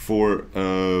for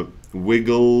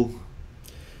wiggle?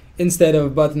 Instead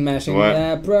of button mashing,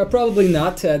 probably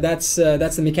not. That's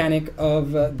the mechanic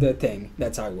of the thing.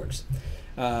 That's how it works.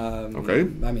 Okay.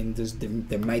 I mean,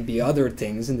 there might be other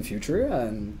things in the future,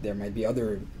 and there might be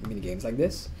other mini games like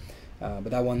this,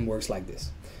 but that one works like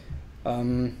this.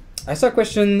 I saw a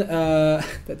question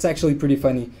that's actually pretty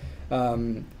funny.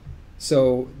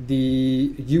 So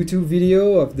the YouTube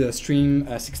video of the stream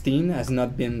 16 has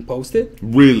not been posted.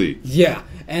 Really? Yeah,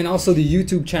 and also the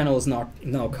YouTube channel is now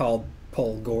called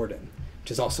Paul Gordon,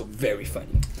 which is also very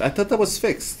funny. I thought that was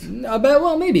fixed. But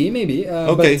well, maybe.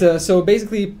 Okay. But so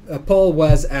basically, Paul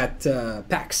was at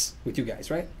PAX with you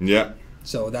guys, right? Yeah.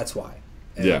 So that's why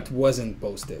it wasn't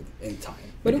posted in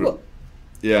time, but it will.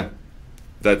 Yeah,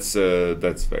 that's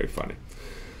very funny.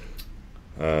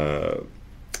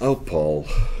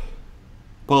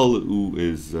 Paul, who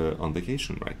is on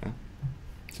vacation right now.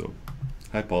 So,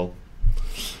 hi, Paul.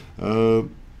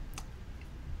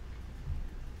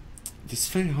 It's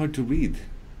very hard to read.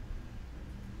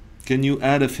 Can you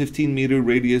add a 15-meter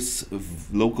radius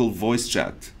of local voice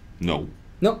chat? No.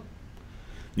 No.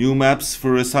 New maps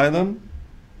for Asylum?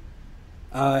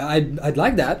 I'd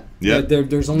like that. Yeah.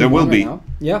 There's only one right now.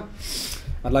 Yeah.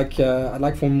 I'd like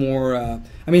for more. I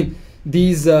mean,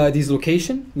 these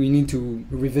location we need to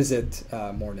revisit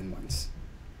more than once.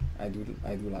 I do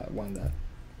want that.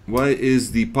 Why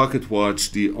is the pocket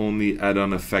watch the only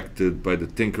add-on affected by the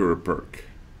Tinkerer perk?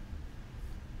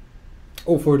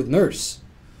 Oh, for the nurse.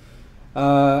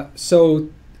 So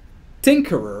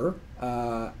Tinkerer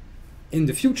in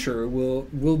the future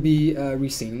will be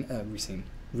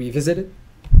revisited.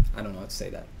 I don't know how to say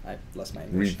that. I lost my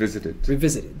English.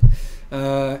 Revisited.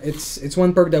 It's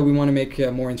one perk that we want to make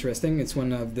more interesting. It's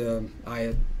one of the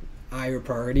higher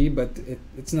priority, but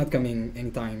it's not coming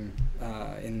anytime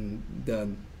in the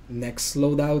next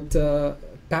loadout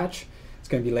patch. It's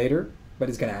going to be later, but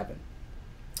it's going to happen.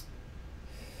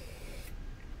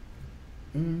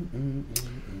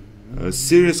 A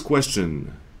serious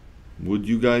question. Would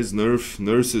you guys nerf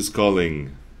Nurses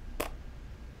Calling?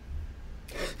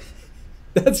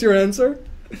 That's your answer?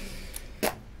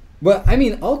 Well, I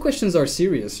mean, all questions are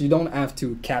serious. You don't have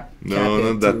to cap No, it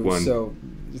not that to, one. So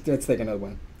let's take another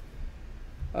one.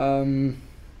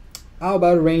 How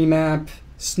about a rainy map,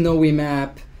 snowy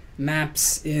map,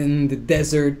 maps in the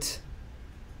desert,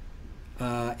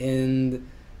 in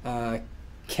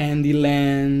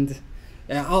Candyland?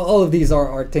 All of these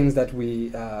are things that we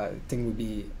think would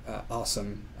be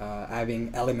awesome.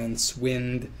 Having elements,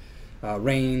 wind,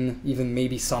 rain, even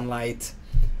maybe sunlight.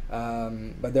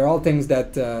 But they're all things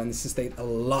that necessitate a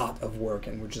lot of work,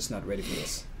 and we're just not ready for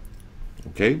this.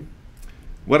 Okay.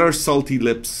 What are salty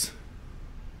lips?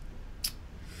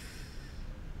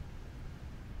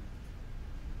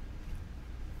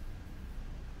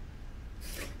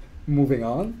 Moving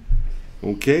on.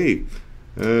 Okay.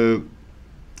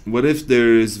 What if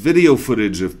there is video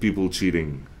footage of people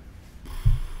cheating?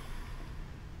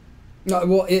 No,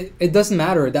 well, it doesn't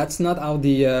matter. That's not how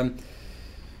the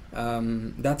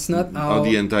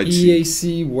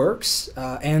EAC works.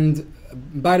 And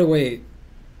by the way,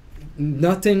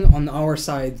 nothing on our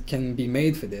side can be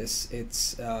made for this.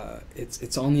 It's on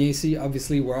EAC.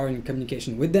 Obviously, we are in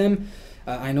communication with them.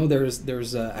 I know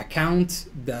there's an account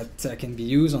that can be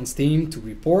used on Steam to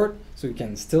report, so you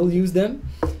can still use them.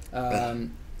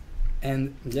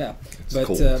 And yeah,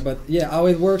 but yeah, how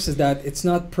it works is that it's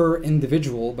not per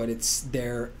individual, but it's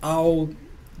how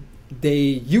they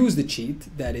use the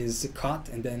cheat that is caught,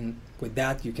 and then with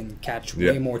that you can catch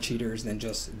way more cheaters than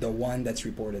just the one that's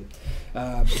reported.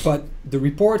 But the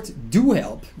report do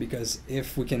help, because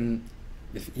if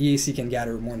EAC can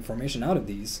gather more information out of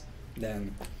these,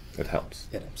 then it helps.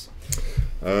 It helps.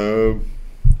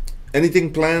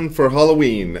 Anything planned for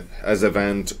Halloween as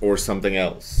event or something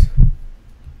else?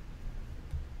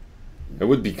 It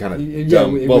would be kind of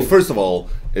dumb. Well, first of all,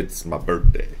 it's my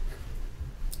birthday.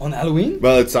 On Halloween?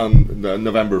 Well, it's on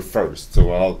November 1st,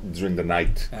 so during the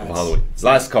night of Halloween.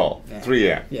 Last call, 3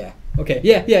 a.m. Yeah. Okay.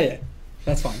 Yeah.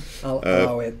 That's fine. I'll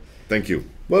allow it. Thank you.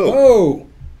 Whoa. Oh,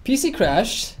 PC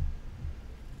crashed.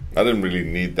 I didn't really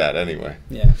need that anyway.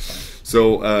 Yeah.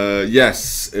 So,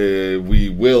 yes, we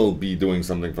will be doing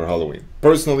something for Halloween.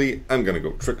 Personally, I'm going to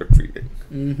go trick-or-treating.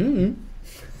 Mm-hmm.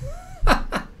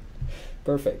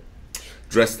 Perfect.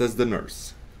 Dressed as the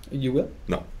nurse. You will?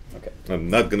 No. Okay. I'm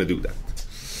not going to do that.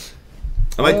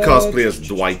 I might cosplay as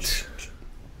Dwight.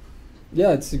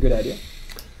 Yeah, it's a good idea.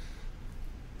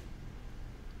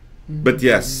 But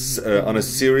yes, on a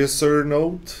seriouser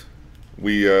note,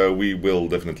 we will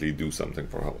definitely do something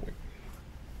for Halloween.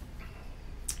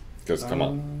 Because come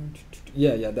on.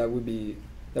 Yeah, that would be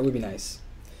nice.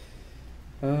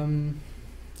 I'm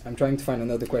trying to find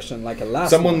another question, like a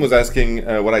last. Someone was asking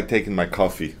what I take in my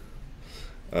coffee.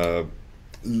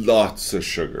 Lots of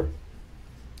sugar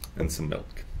and some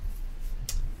milk,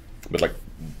 but like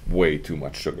way too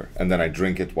much sugar, and then I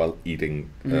drink it while eating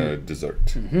dessert.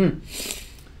 Mm-hmm.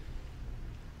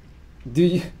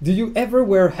 Do you ever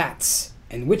wear hats,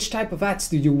 and which type of hats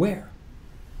do you wear?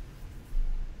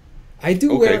 I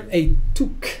do wear a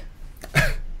toque.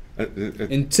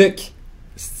 In toque.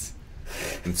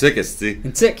 In toque.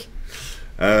 In toque.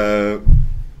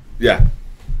 Yeah.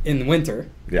 In winter.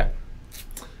 Yeah.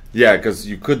 Yeah, because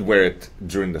you could wear it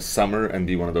during the summer and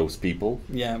be one of those people.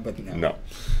 Yeah, but no.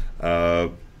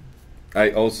 No.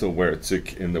 I also wear a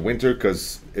toque in the winter,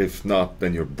 because if not,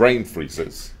 then your brain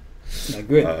freezes. Not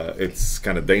good. It's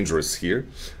kind of dangerous here.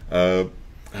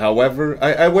 However,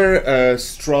 I wear a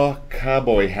straw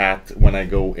cowboy hat when I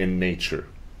go in nature.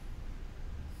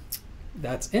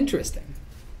 That's interesting.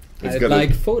 I'd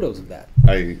like photos of that.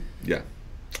 Yeah.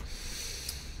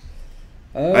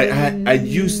 I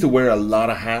used to wear a lot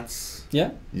of hats.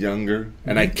 Yeah. Younger,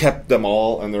 and I kept them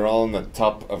all, and they're all on the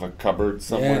top of a cupboard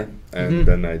somewhere. Yeah. And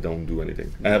then I don't do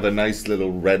anything. I have a nice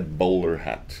little red bowler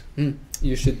hat.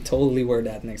 You should totally wear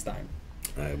that next time.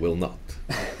 I will not.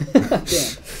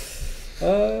 Yeah.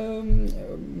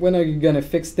 When are you gonna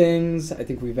fix things? I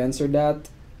think we've answered that.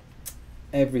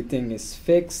 everything is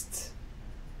fixed.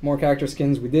 More character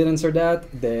skins, we did answer that.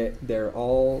 They're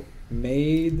all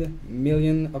made,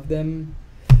 million of them.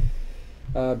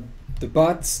 The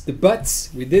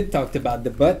butts, we did talk about the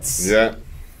butts. Yeah.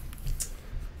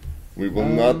 We will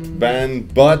not ban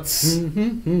butts.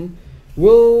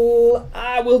 Will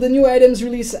the new items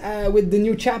release with the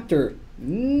new chapter?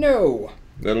 No.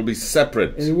 That'll be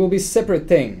separate. It will be separate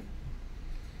thing.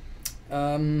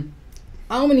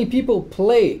 How many people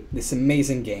play this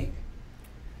amazing game?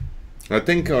 I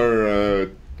think our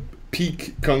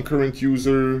peak concurrent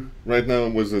user right now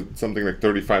was at something like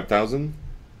 35,000.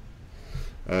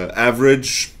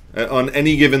 Average on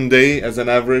any given day, as an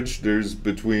average, there's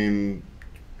between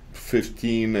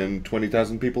 15 and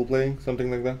 20,000 people playing,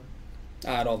 something like that.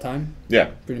 At all time?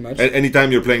 Yeah. Pretty much.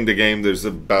 Anytime you're playing the game, there's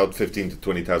about 15 to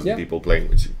 20,000 people playing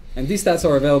with you. And these stats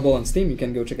are available on Steam. You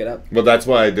can go check it out. But that's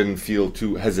why I didn't feel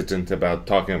too hesitant about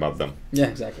talking about them. Yeah,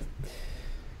 exactly.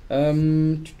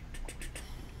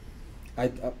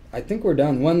 I think we're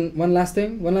done. One last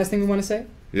thing. One last thing we want to say.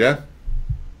 Yeah.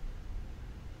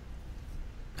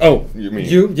 Oh, you mean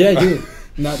you? Yeah, you.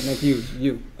 not you.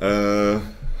 You.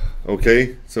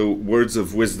 Okay. So words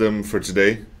of wisdom for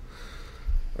today.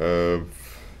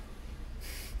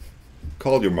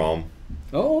 Call your mom.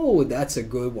 Oh, that's a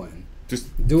good one.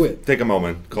 Just do it. Take a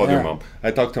moment. Call your mom.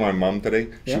 I talked to my mom today.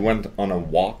 She went on a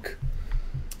walk.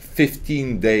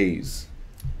 15 days.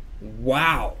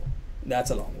 Wow.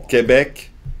 That's a long walk. Quebec,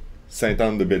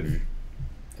 Sainte-Anne-de-Bellevue.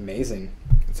 Amazing.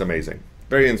 It's amazing.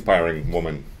 Very inspiring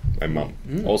woman, my mom.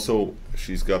 Also,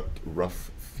 she's got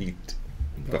rough feet.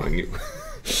 I'm telling you.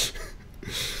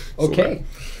 Okay.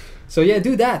 So yeah,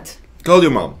 do that. Call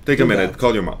your mom. Take a minute.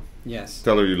 Call your mom. Yes.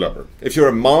 Tell her you love her. If you're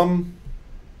a mom,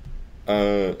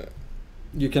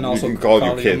 you can also call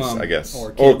your kids, mom, I guess.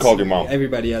 Or call your mom.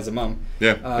 Everybody has a mom.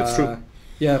 Yeah, that's true.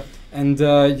 Yeah, and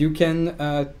you can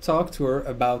talk to her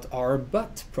about our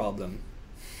butt problem.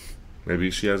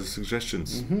 Maybe she has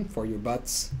suggestions. For your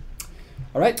butts.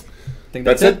 All right. I think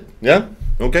that's it. Yeah?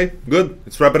 Okay, good.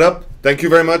 Let's wrap it up. Thank you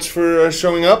very much for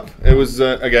showing up. It was,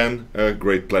 again, a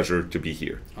great pleasure to be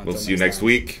here. We'll see you next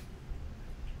week.